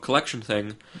in a little collection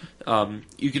thing,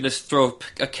 you can just throw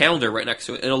a calendar right next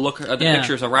to it. It'll look at the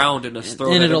pictures around and just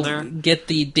throw it in there. And it'll get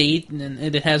the date, and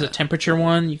it has a temperature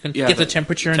one. You can get the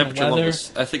temperature and the weather.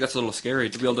 I think that's a little scary,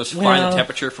 to be able to just find the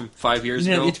temperature from 5 years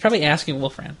ago. It's probably asking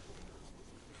Wolfram.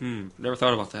 Never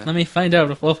thought about that. Let me find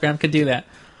out if Wolfram could do that.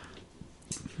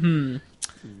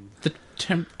 The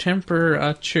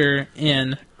temperature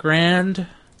in Grand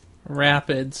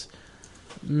Rapids,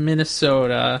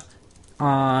 Minnesota,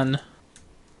 on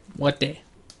what day?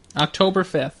 October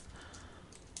 5th,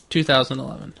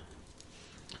 2011.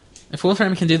 If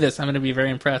Wolfram can do this, I'm going to be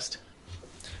very impressed.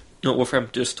 You know what Wolfram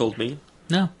just told me?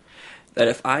 No. That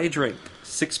if I drink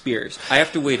 6 beers, I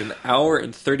have to wait an hour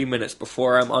and 30 minutes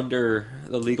before I'm under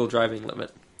the legal driving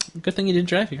limit. Good thing you didn't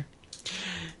drive here.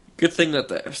 Good thing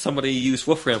that somebody used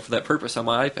Wolfram for that purpose on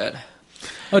my iPad.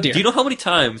 Oh, dear. Do you know how many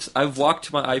times I've walked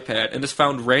to my iPad and just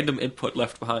found random input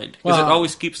left behind? Because it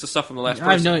always keeps the stuff from the last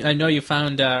person. I know you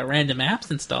found random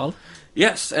apps installed.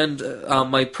 Yes, and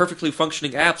my perfectly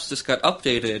functioning apps just got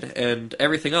updated and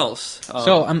everything else.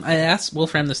 So I asked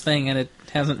Wolfram this thing, and it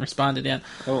hasn't responded yet.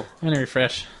 Oh. I'm going to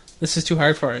refresh. This is too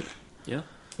hard for it. Yeah.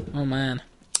 Oh, man.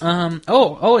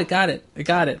 It got it. It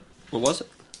got it. What was it?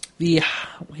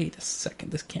 Wait a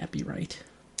second. This can't be right.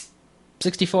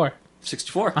 64.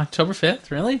 64. October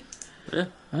 5th? Really? Yeah.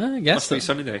 I guess Must be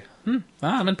sunny day.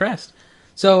 I'm impressed.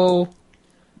 So,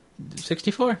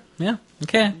 64. Yeah.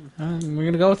 Okay. We're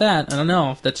going to go with that. I don't know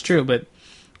if that's true, but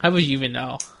how would you even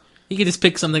know? You could just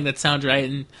pick something that sounds right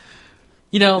and,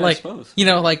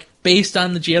 based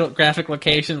on the geographic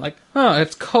location,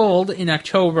 it's cold in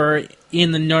October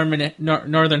in the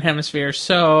northern hemisphere,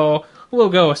 so we'll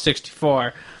go with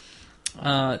 64.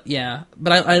 Yeah,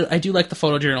 but I do like the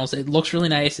photojournals. It looks really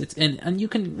nice. And you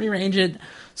can rearrange it.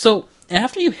 So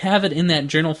after you have it in that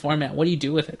journal format, what do you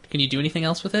do with it? Can you do anything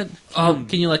else with it? Can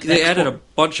you They added a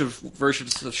bunch of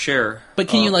versions to share. But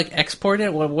can you export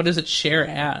it? What does it share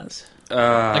as?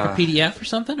 Like a PDF or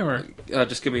something, or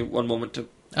just give me one moment to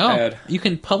add. You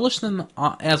can publish them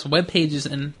as web pages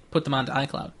and put them onto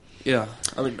iCloud. Yeah,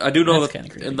 I mean, I do know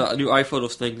that in the new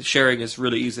iPhotos thing, sharing is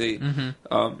really easy.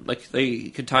 Mm-hmm. They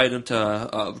can tie it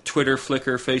into Twitter,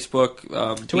 Flickr,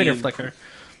 Facebook. Twitter, Flickr.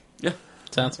 Yeah.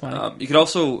 Sounds funny. You can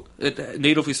also, it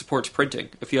natively supports printing.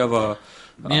 If you have a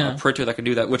printer that can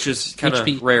do that, which is kind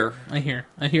of rare. I hear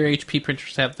HP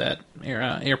printers have that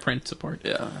AirPrint support.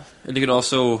 Yeah, and you can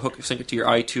also sync it to your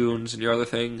iTunes and your other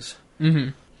things. Mm-hmm.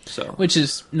 So, which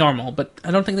is normal, but I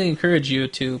don't think they encourage you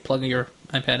to plug your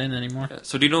iPad in anymore. Yeah.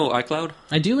 So do you know iCloud?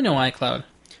 I do know iCloud.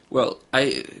 Well,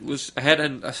 I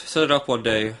set it up one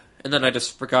day, and then I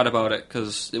just forgot about it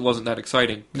because it wasn't that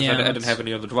exciting. Because I didn't have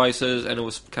any other devices, and it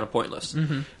was kind of pointless.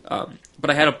 Mm-hmm. But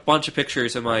I had a bunch of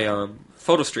pictures in my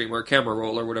photo stream or camera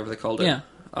roll or whatever they called it. Yeah.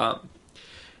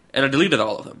 And I deleted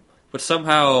all of them. But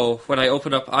somehow, when I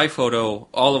opened up iPhoto,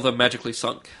 all of them magically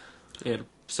sunk. And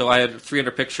so I had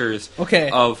 300 pictures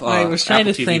of I was trying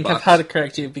Apple to TV think box. of how to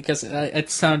correct you because it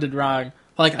sounded wrong.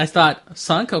 I thought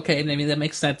sunk, okay, maybe that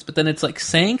makes sense, but then it's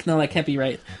sank? No, that can't be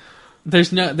right. They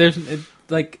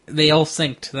all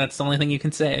synced. That's the only thing you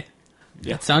can say.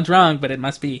 Yeah. It sounds wrong, but it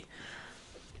must be.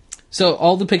 So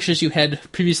all the pictures you had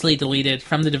previously deleted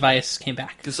from the device came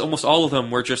back. Because almost all of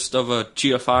them were just of a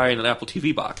GFI and an Apple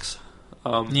TV box.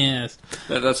 Yes.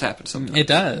 That does happen sometimes. It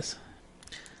does.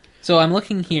 So I'm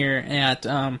looking here at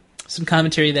some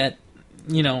commentary that,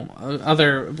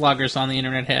 other bloggers on the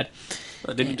internet had.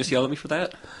 Didn't you just yell at me for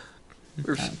that?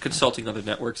 We're consulting other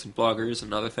networks and bloggers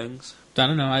and other things. I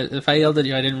don't know. If I yelled at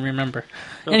you, I didn't remember.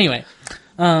 Oh. Anyway,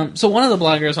 so one of the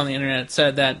bloggers on the internet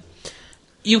said that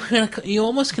you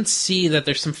almost can see that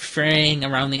there's some fraying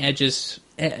around the edges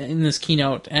in this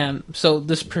keynote. And so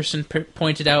this person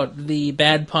pointed out the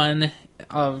bad pun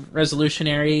of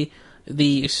resolutionary,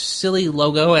 the silly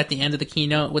logo at the end of the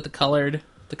keynote with the colored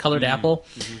apple,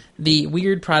 the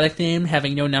weird product name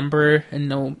having no number and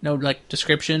no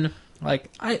description,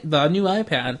 the new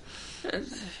iPad.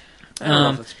 I don't know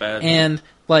if it's bad. And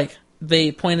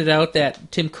they pointed out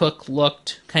that Tim Cook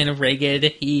looked kind of ragged.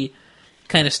 He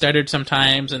kind of stuttered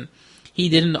sometimes, and he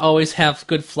didn't always have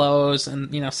good flows,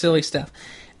 and silly stuff.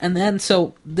 And then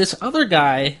so this other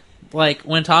guy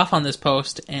went off on this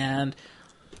post and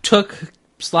took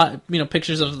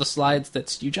pictures of the slides that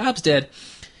Steve Jobs did,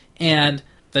 and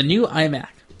the new iMac.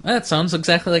 That sounds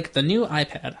exactly like the new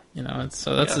iPad.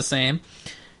 So that's the same.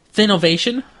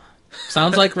 Thinnovation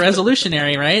sounds like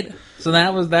resolutionary, right? So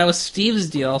that was Steve's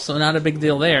deal. So not a big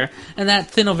deal there. And that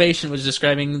Thinnovation was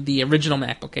describing the original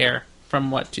MacBook Air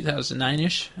from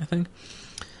 2009-ish, I think.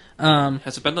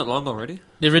 Has it been that long already?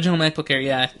 The original MacBook Air,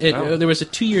 yeah. There was a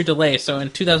 2-year delay. So in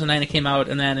 2009 it came out,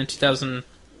 and then in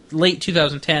late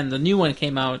 2010 the new one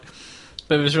came out.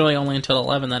 But it was really only until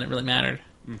 11 that it really mattered.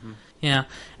 Mm-hmm. Yeah,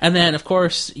 and then of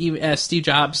course, as Steve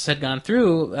Jobs had gone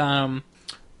through,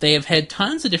 they have had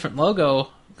tons of different logo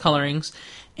colorings,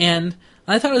 and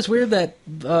I thought it was weird that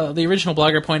the original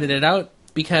blogger pointed it out,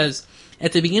 because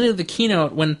at the beginning of the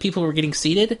keynote, when people were getting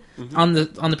seated on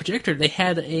the projector, they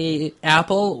had they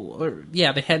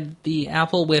had the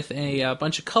apple with a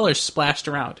bunch of colors splashed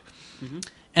around,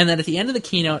 and then at the end of the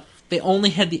keynote, they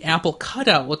only had the apple cut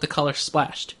out with the color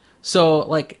splashed.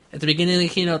 So, at the beginning of the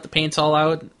keynote, the paint's all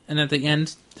out, and at the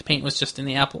end, the paint was just in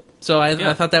the apple. So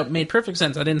I thought that made perfect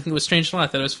sense. I didn't think it was strange at all. I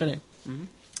thought it was fitting. Mm-hmm.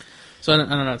 So I don't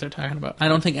know what they're talking about. I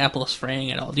don't think Apple is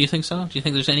fraying at all. Do you think so? Do you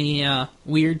think there's any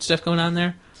weird stuff going on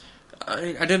there?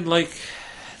 I didn't like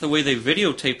the way they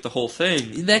videotaped the whole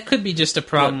thing. That could be just a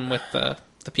problem with the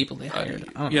people they hired.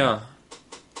 Yeah.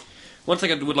 One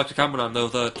thing I would like to comment on, though,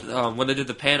 that when they did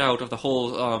the pan out of the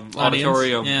whole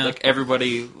auditorium,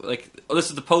 everybody, this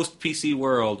is the post-PC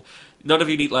world. None of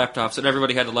you need laptops, and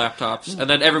everybody had the laptops. And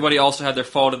then everybody also had their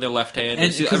phone in their left hand.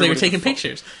 Because they were taking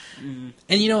pictures.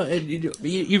 And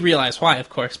you realize why, of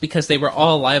course, because they were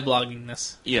all live blogging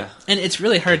this. Yeah. And it's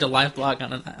really hard to live blog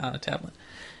on a tablet.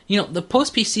 The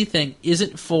post-PC thing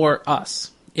isn't for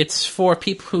us. It's for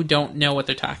people who don't know what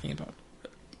they're talking about.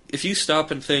 If you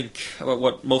stop and think about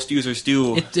what most users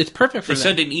do, it's perfect for them. They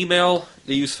send an email,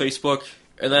 they use Facebook,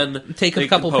 and then take a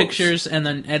couple pictures and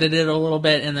then edit it a little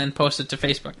bit and then post it to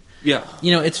Facebook. Yeah.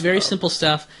 It's very simple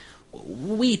stuff.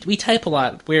 We type a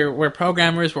lot. We're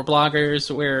programmers, we're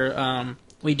bloggers,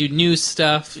 we do news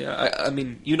stuff. Yeah, I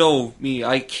mean, you know me,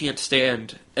 I can't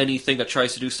stand anything that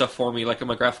tries to do stuff for me, in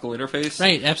my graphical interface.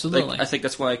 Right, absolutely. I think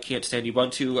that's why I can't stand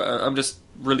Ubuntu. I'm just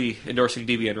really endorsing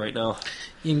Debian right now.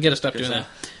 You can get us stop doing that.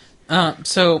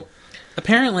 So,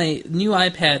 apparently, new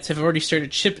iPads have already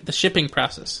started the shipping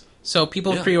process. So,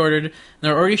 people have pre-ordered, and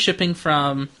they're already shipping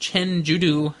from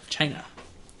Chengdu, China.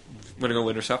 Want to go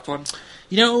intercept one?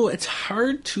 It's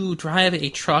hard to drive a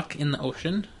truck in the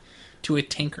ocean to a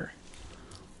tanker.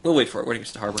 We'll wait for it when it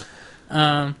gets to harbor.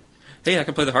 Hey, I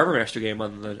can play the Harbor Master game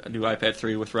on the new iPad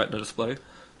 3 with Retina display.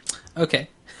 Okay.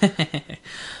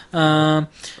 Oh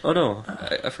no,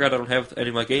 I forgot I don't have any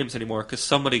of my games anymore because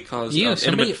somebody caused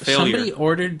imminent failure. Somebody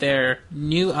ordered their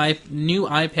new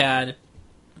iPad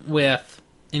with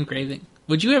engraving.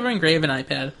 Would you ever engrave an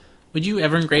iPad? Would you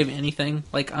ever engrave anything,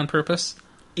 on purpose?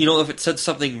 If it said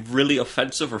something really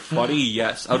offensive or funny,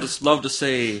 yes. I would just love to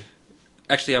say...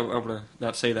 Actually, I'm going to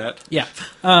not say that. Yeah.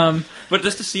 But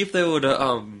just to see if they would...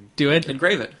 do it?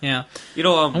 Engrave it. Yeah.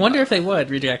 I wonder if they would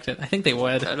reject it. I think they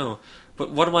would. I know. But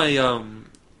one of my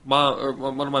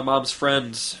one of my mom's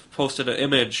friends posted an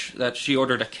image that she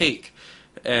ordered a cake,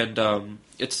 and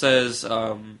it says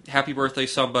 "Happy Birthday,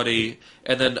 somebody,"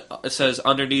 and then it says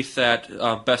underneath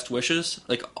that "Best wishes."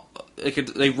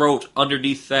 They wrote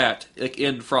underneath that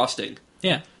in frosting.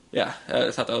 Yeah. Yeah,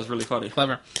 I thought that was really funny.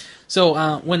 Clever.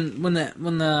 So when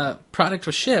the product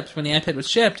was shipped, when the iPad was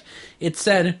shipped, it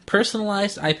said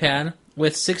personalized iPad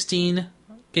with 16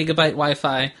 gigabyte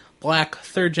Wi-Fi, black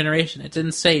 3rd generation. It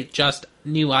didn't say just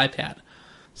new iPad.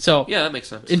 So yeah, that makes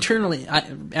sense. Internally,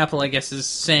 Apple, I guess, is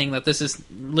saying that this is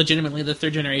legitimately the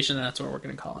third generation, and that's what we're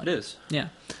going to call it. It is. Yeah.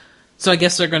 So I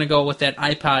guess they're going to go with that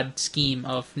iPod scheme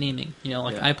of naming.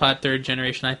 iPod third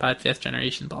generation, iPod fifth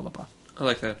generation, blah, blah, blah. I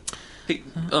like that. Hey,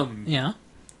 yeah?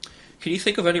 Can you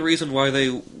think of any reason why they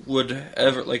would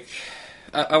ever, like...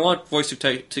 I want voice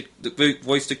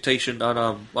dictation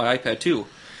on my iPad, too. You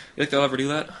think they'll ever do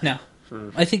that? No.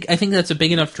 I think that's a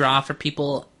big enough draw for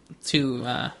people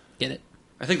to get it.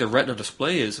 I think the Retina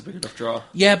display is a big enough draw.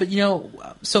 Yeah, but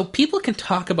so people can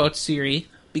talk about Siri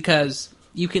because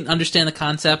you can understand the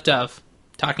concept of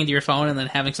talking to your phone and then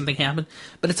having something happen,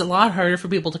 but it's a lot harder for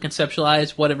people to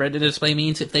conceptualize what a Retina display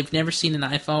means if they've never seen an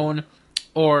iPhone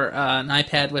or an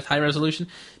iPad with high resolution,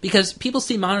 because people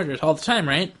see monitors all the time,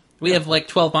 right? We have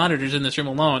 12 monitors in this room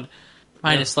alone,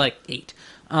 minus 8.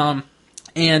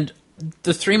 And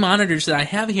the 3 monitors that I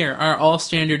have here are all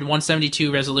standard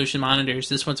 172 resolution monitors.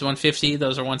 This one's 150,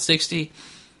 those are 160,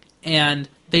 and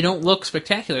they don't look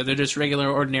spectacular. They're just regular,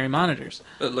 ordinary monitors.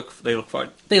 They look fine.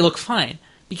 They look fine,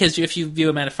 because if you view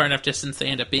them at a far enough distance, they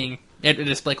end up being at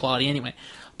display quality anyway.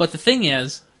 But the thing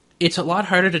is, it's a lot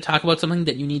harder to talk about something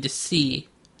that you need to see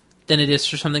than it is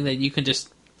for something that you can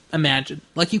just imagine.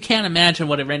 You can't imagine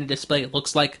what a Retina display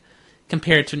looks like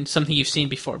compared to something you've seen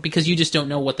before, because you just don't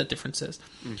know what the difference is.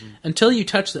 Mm-hmm. Until you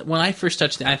touch that. When I first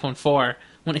touched the iPhone 4,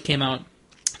 when it came out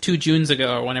 2 Junes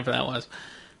ago, or whenever that was,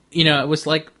 it was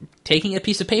like taking a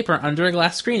piece of paper under a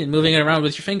glass screen and moving it around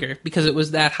with your finger, because it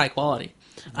was that high quality.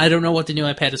 Mm-hmm. I don't know what the new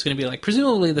iPad is going to be like.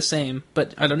 Presumably the same,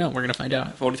 but I don't know. We're going to find out.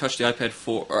 I've only touched the iPad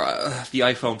 4, the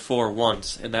iPhone 4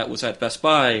 once, and that was at Best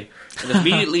Buy. And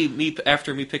immediately,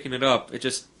 after me picking it up, it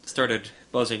just started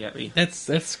buzzing at me.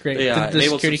 That's great. Yeah, did the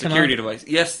enabled security device.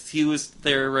 Yes, he was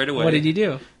there right away. What did he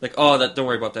do? Don't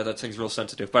worry about that. That thing's real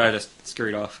sensitive. But I just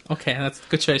scurried off. Okay, that's a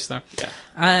good choice, though. Yeah.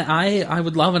 I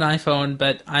would love an iPhone,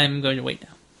 but I'm going to wait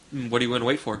now. What are you going to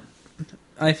wait for?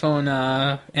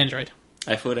 iPhone, Android.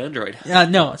 iPhone, Android.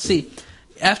 No, see,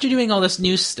 after doing all this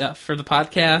new stuff for the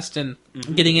podcast and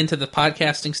getting into the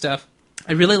podcasting stuff,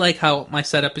 I really like how my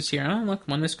setup is here. Oh, look,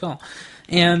 one missed call.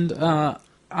 And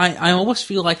I almost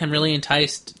feel like I'm really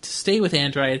enticed to stay with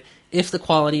Android if the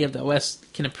quality of the OS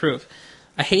can improve.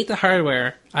 I hate the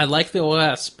hardware. I like the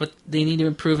OS, but they need to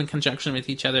improve in conjunction with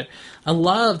each other. I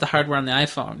love the hardware on the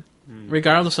iPhone,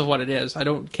 regardless of what it is. I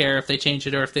don't care if they change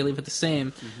it or if they leave it the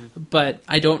same, but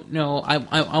I don't know.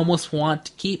 I almost want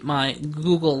to keep my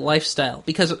Google lifestyle,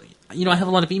 because I have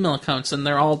a lot of email accounts, and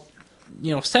they're all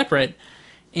separate.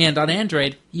 And on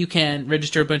Android, you can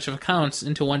register a bunch of accounts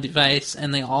into one device,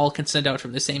 and they all can send out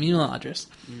from the same email address,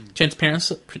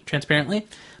 transparently.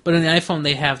 But on the iPhone,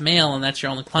 they have mail, and that's your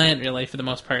only client, really, for the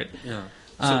most part. Yeah.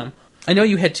 I know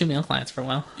you had 2 mail clients for a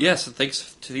while. Yes, and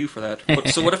thanks to you for that.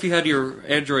 So what if you had your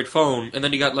Android phone, and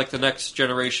then you got the next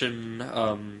generation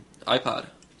iPod?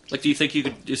 Do you think you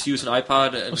could just use an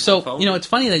iPod and a phone? It's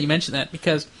funny that you mentioned that,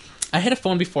 because I had a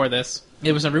phone before this.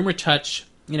 It was a Rumor Touch.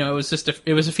 It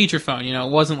was a feture phone. It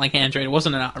wasn't like Android. It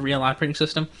wasn't a real operating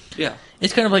system. Yeah.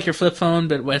 It's kind of like your flip phone,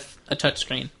 but with a touch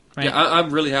screen. Right? Yeah,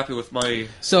 I'm really happy with my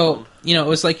phone. It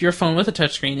was like your phone with a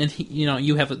touch screen, and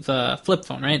you have the flip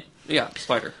phone, right? Yeah,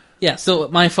 slider. Yeah, so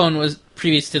my phone was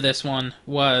previous to this one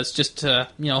was just flat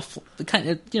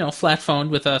phone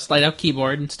with a slide out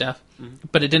keyboard and stuff,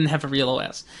 but it didn't have a real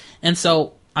OS. And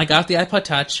so I got the iPod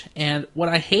Touch, and what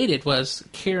I hated was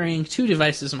carrying 2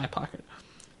 devices in my pocket.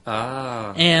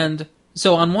 Ah. And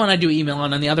so on one I do email,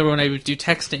 and on the other one I would do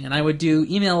texting, and I would do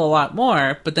email a lot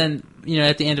more, but then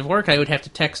at the end of work I would have to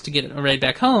text to get it right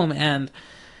back home, and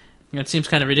it seems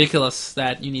kind of ridiculous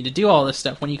that you need to do all this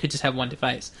stuff when you could just have one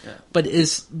device. Yeah. But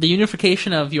is the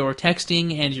unification of your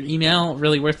texting and your email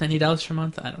really worth $90 per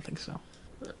month? I don't think so.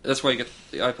 That's why you get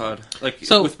the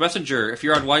iPod. With Messenger, if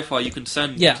you're on Wi-Fi, you can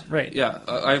send... Yeah, right. Yeah,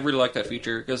 I really like that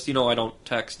feature, because, I don't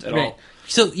text at all.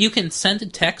 So you can send a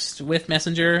text with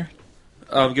Messenger?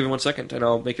 Give me 1 second, and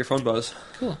I'll make your phone buzz.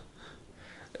 Cool.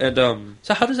 And,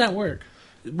 So how does that work?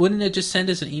 Wouldn't it just send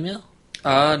as an email?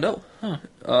 No.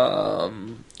 Huh.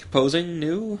 Composing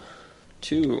new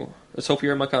to... Let's hope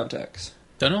you're in my contacts.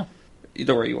 Don't know. You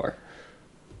know where you are.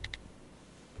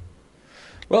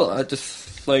 Well, it just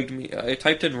flagged me. I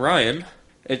typed in Ryan.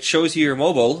 It shows you your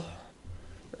mobile,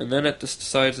 and then it just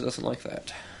decides it doesn't like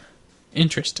that.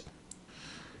 Interesting.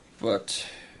 But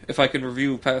if I can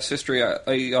review past history,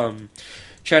 I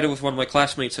chatted with one of my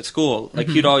classmates at school.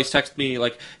 He'd always text me,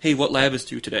 hey, what lab is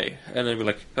due today? And then we'd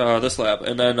be this lab.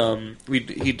 And then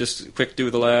he'd just quick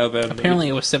do the lab. And apparently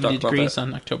it was 70 degrees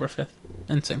on October 5th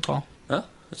in St. Paul. Huh?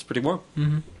 That's pretty warm.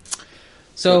 Mm-hmm.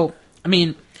 So, I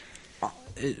mean,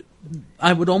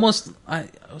 I would almost... I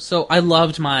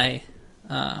loved my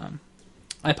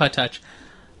iPod Touch,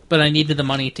 but I needed the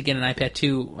money to get an iPad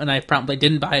 2, and I probably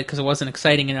didn't buy it because it wasn't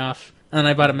exciting enough, and then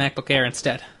I bought a MacBook Air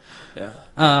instead. Yeah.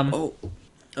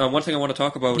 One thing I want to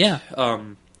talk about. Yeah.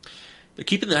 They're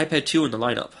keeping the iPad 2 in the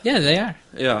lineup. Yeah, they are.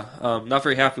 Yeah. Not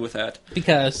very happy with that.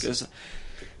 Because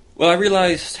I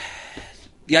realized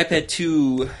the iPad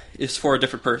 2 is for a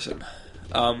different person.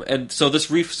 And so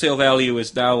this resale value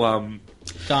is now...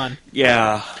 gone.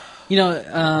 Yeah. You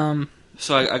know...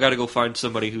 So I got to go find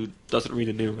somebody who doesn't read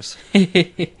the news.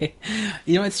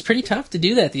 You know, it's pretty tough to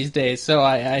do that these days, so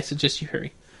I suggest you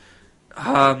hurry.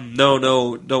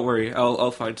 No, don't worry.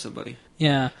 I'll find somebody.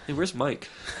 Yeah. Hey, where's Mike?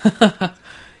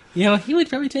 You know, he would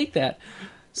probably take that.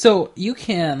 So you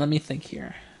can, let me think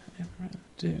here.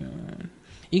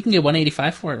 You can get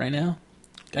 $185 for it right now.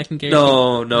 I can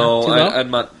guarantee. No,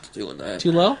 I'm not doing that.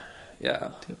 Too low?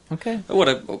 Yeah. Okay.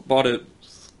 I bought it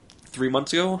 3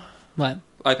 months ago. What?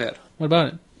 iPad. What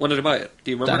about it? When did I buy it?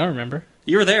 Do you remember? I don't remember.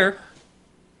 You were there.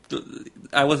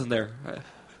 I wasn't there.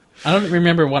 I don't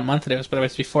remember what month it was, but it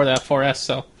was before the 4S,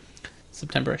 so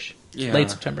September-ish. Yeah. Late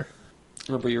September.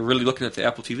 Remember, you're really looking at the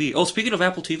Apple TV. Oh, speaking of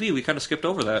Apple TV, we kind of skipped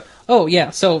over that. Oh, yeah.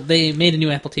 So they made a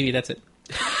new Apple TV. That's it.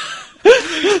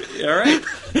 All right.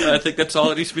 I think that's all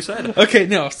that needs to be said. Okay,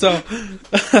 no. So,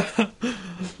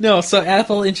 so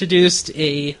Apple introduced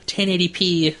a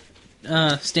 1080p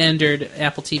standard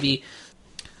Apple TV.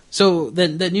 So the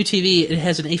new TV, it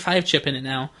has an A5 chip in it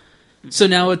now. So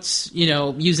now it's,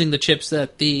 using the chips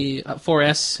that the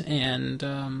 4S and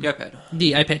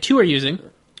the iPad 2 are using,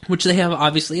 which they have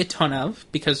obviously a ton of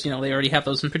because, they already have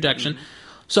those in production. Mm-hmm.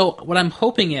 So what I'm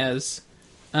hoping is,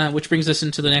 which brings us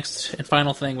into the next and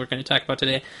final thing we're going to talk about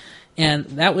today, and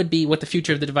that would be what the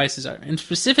future of the devices are, and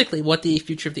specifically what the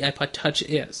future of the iPod Touch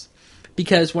is.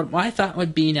 Because what my thought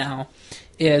would be now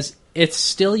is it's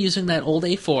still using that old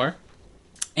A4,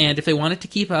 and if they want it to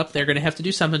keep up, they're going to have to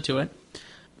do something to it.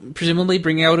 Presumably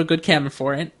bring out a good camera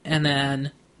for it, and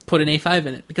then put an A5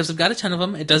 in it. Because I've got a ton of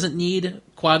them. It doesn't need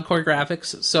quad-core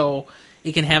graphics, so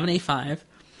it can have an A5.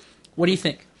 What do you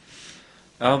think?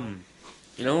 Not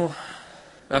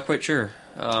quite sure.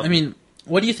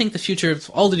 What do you think the future of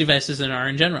all the devices are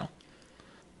in general?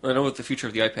 I know what the future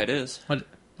of the iPad is. What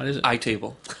is it?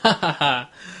 iTable.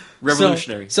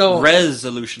 Revolutionary.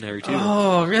 Resolutionary, too.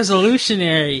 Oh,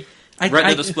 resolutionary.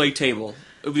 Retina display table.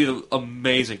 It would be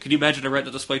amazing. Can you imagine a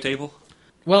Retina display table?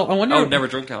 Well, I wonder... I would never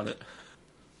drink on it.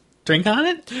 Drink on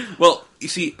it? Well, you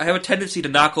see, I have a tendency to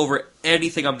knock over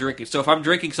anything I'm drinking. So if I'm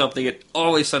drinking something, it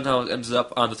always somehow ends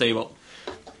up on the table.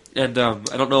 And I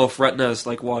don't know if Retina is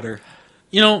like water.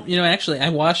 Actually, I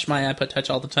wash my iPod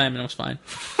Touch all the time, and it was fine.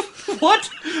 What?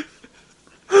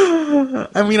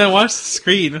 I wash the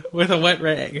screen with a wet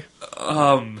rag.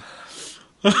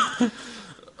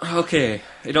 Okay.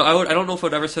 I don't know if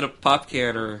I'd ever set a pop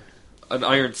can or an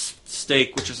iron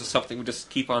steak, which is something we just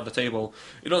keep on the table.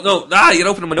 You can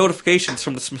open my notifications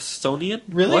from the Smithsonian.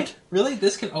 Really? What? Really?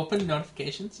 This can open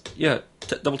notifications? Yeah.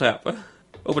 Double tap.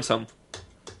 Open some.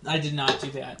 I did not do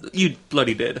that. You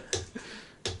bloody did.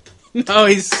 No,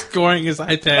 he's scoring his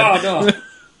iPad. Oh,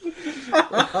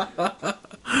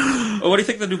 no. What do you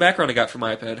think the new background I got for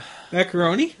my iPad?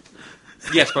 Macaroni?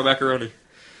 Yes, my macaroni.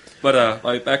 But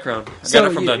my background, I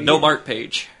got it from the Gnome Art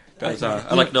page. Because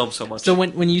I like Gnome so much. So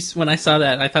when I saw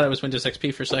that, I thought it was Windows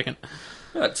XP for a second.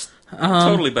 Yeah, it's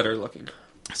totally better looking.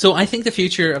 So I think the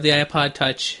future of the iPod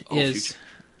Touch is...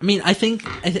 Future. I think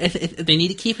they need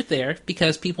to keep it there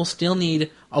because people still need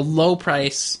a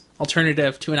low-price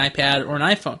alternative to an iPad or an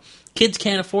iPhone. Kids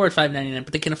can't afford $599,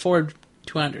 but they can afford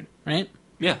 $200, right?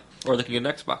 Yeah, or they can get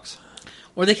an Xbox.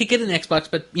 Or they could get an Xbox,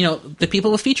 but, the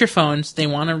people with feature phones, they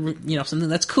want to, something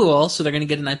that's cool, so they're going to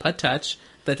get an iPod Touch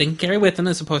that they can carry with them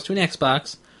as opposed to an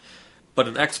Xbox. But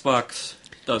an Xbox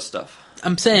does stuff.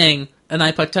 I'm saying an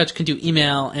iPod Touch can do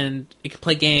email, and it can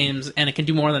play games, and it can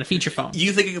do more than a feature phone.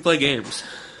 You think it can play games?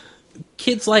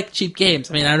 Kids like cheap games.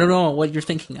 I don't know what you're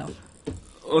thinking of.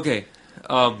 Okay.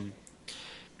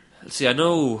 Let's see, I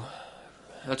know...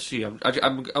 Let's see, I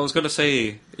was going to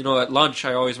say, at lunch,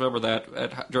 I always remember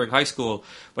that during high school,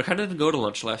 but I kind of didn't go to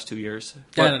lunch the last 2 years.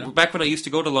 But back when I used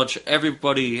to go to lunch,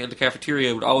 everybody in the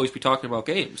cafeteria would always be talking about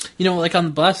games. Like on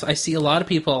the bus, I see a lot of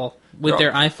people with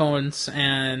their iPhones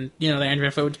and, their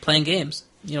Android phones playing games,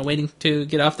 waiting to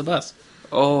get off the bus.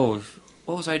 Oh,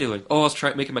 what was I doing? Oh, I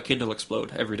was making my Kindle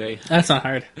explode every day. That's not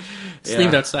hard. Just leave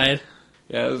it outside.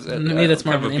 Yeah, maybe that's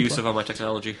more kind of abusive on my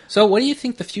technology. So what do you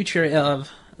think the future of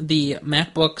the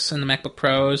MacBooks and the MacBook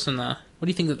Pros and what do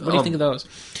you think of those?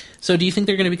 So do you think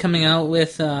they're going to be coming out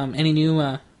with any new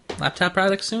laptop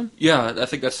products soon? Yeah, I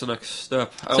think that's the next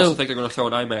step. I also think they're going to throw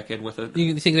an iMac in with it.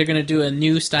 You think they're going to do a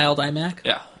new styled iMac?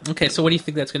 Yeah. Okay, so what do you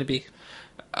think that's going to be?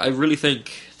 I really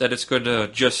think that it's going to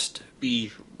just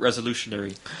be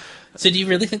resolutionary. So do you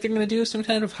really think they're going to do some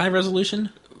kind of high resolution?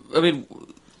 I mean,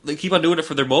 they keep on doing it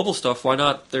for their mobile stuff. Why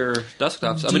not their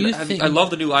desktops? I love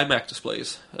the new iMac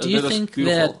displays. Do you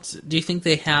think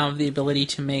they have the ability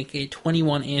to make a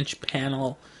 21-inch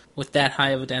panel with that high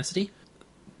of a density?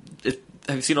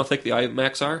 Have you seen how thick the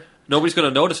iMacs are? Nobody's going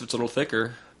to notice if it's a little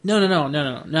thicker. No.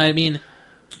 I mean,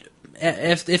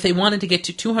 if they wanted to get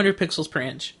to 200 pixels per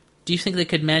inch, do you think they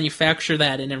could manufacture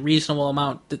that in a reasonable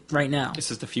amount right now?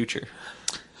 This is the future.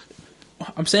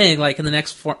 I'm saying, like, in the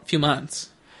next few months.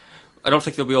 I don't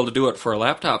think they'll be able to do it for a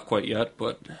laptop quite yet,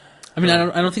 but... I mean,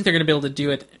 I don't think they're going to be able to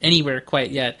do it anywhere quite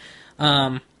yet.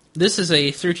 This is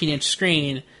a 13-inch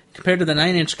screen. Compared to the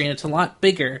 9-inch screen, it's a lot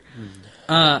bigger.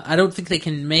 I don't think they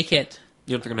can make it...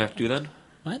 You know what they're going to have to do then?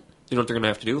 What? You know what they're going to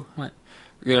have to do? What?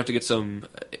 You're going to have to get some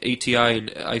ATI and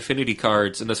Infinity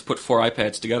cards and just put 4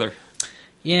 iPads together.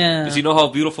 Yeah. Because you know how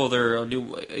beautiful their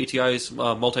new ATI's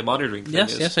multi-monitoring thing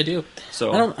is? Yes, I do.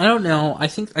 So I don't know. I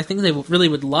think they really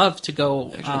would love to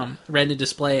go Retina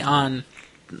display on,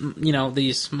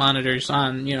 these monitors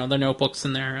on, their notebooks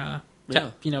and their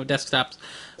desktops,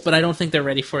 but I don't think they're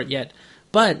ready for it yet.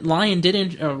 But Lion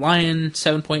Lion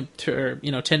 7.2 or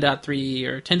 10.3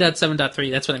 or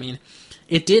 10.7.3. That's what I mean.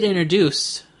 It did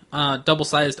introduce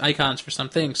double-sized icons for some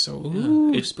things. So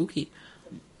it's spooky.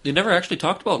 They never actually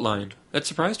talked about Lion. That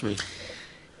surprised me.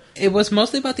 It was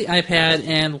mostly about the iPad,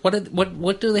 and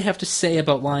what do they have to say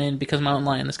about Lion? Because Mountain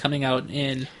Lion is coming out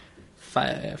in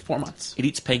 4 months. It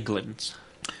eats pangolins.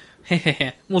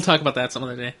 We'll talk about that some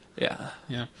other day. Yeah.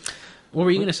 What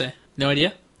were you going to say? No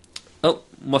idea? Oh,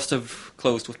 must have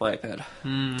closed with my iPad.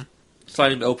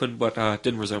 Sliding to open, but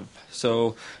didn't resume.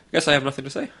 So, I guess I have nothing to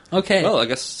say. Okay. Well, I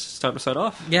guess it's time to sign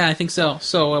off. Yeah, I think so.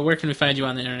 So, where can we find you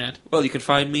on the internet? Well, you can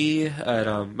find me at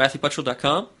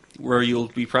MatthewPetschl.com, where you'll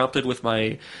be prompted with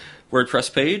my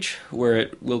WordPress page, where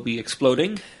it will be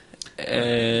exploding.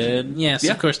 And yes,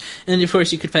 of course. And of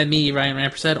course, you can find me, Ryan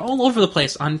Rampersad, all over the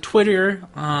place. On Twitter,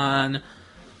 on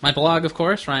my blog, of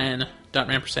course,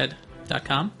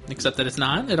 ryan.rampersad.com, except that it's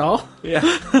not at all. Yeah.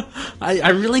 I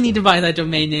really need to buy that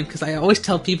domain name because I always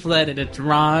tell people that and it's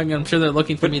wrong. I'm sure they're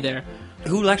looking for me there.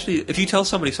 Who actually, if you tell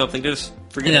somebody something, they just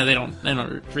forget. Yeah, they don't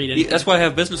read it. That's why I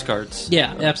have business cards.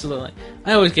 Yeah, absolutely.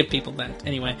 I always give people that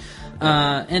anyway.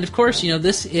 And of course,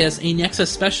 this is a Nexus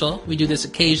Special. We do this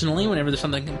occasionally whenever there's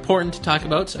something important to talk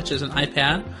about, such as an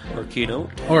iPad.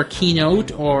 Or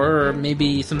Keynote, or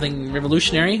maybe something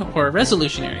revolutionary or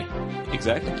resolutionary.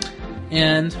 Exactly.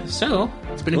 And so,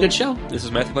 it's been a good show. This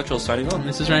is Matthew Petschl signing on.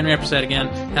 This is Ryan Rampersad again.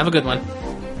 Have a good one.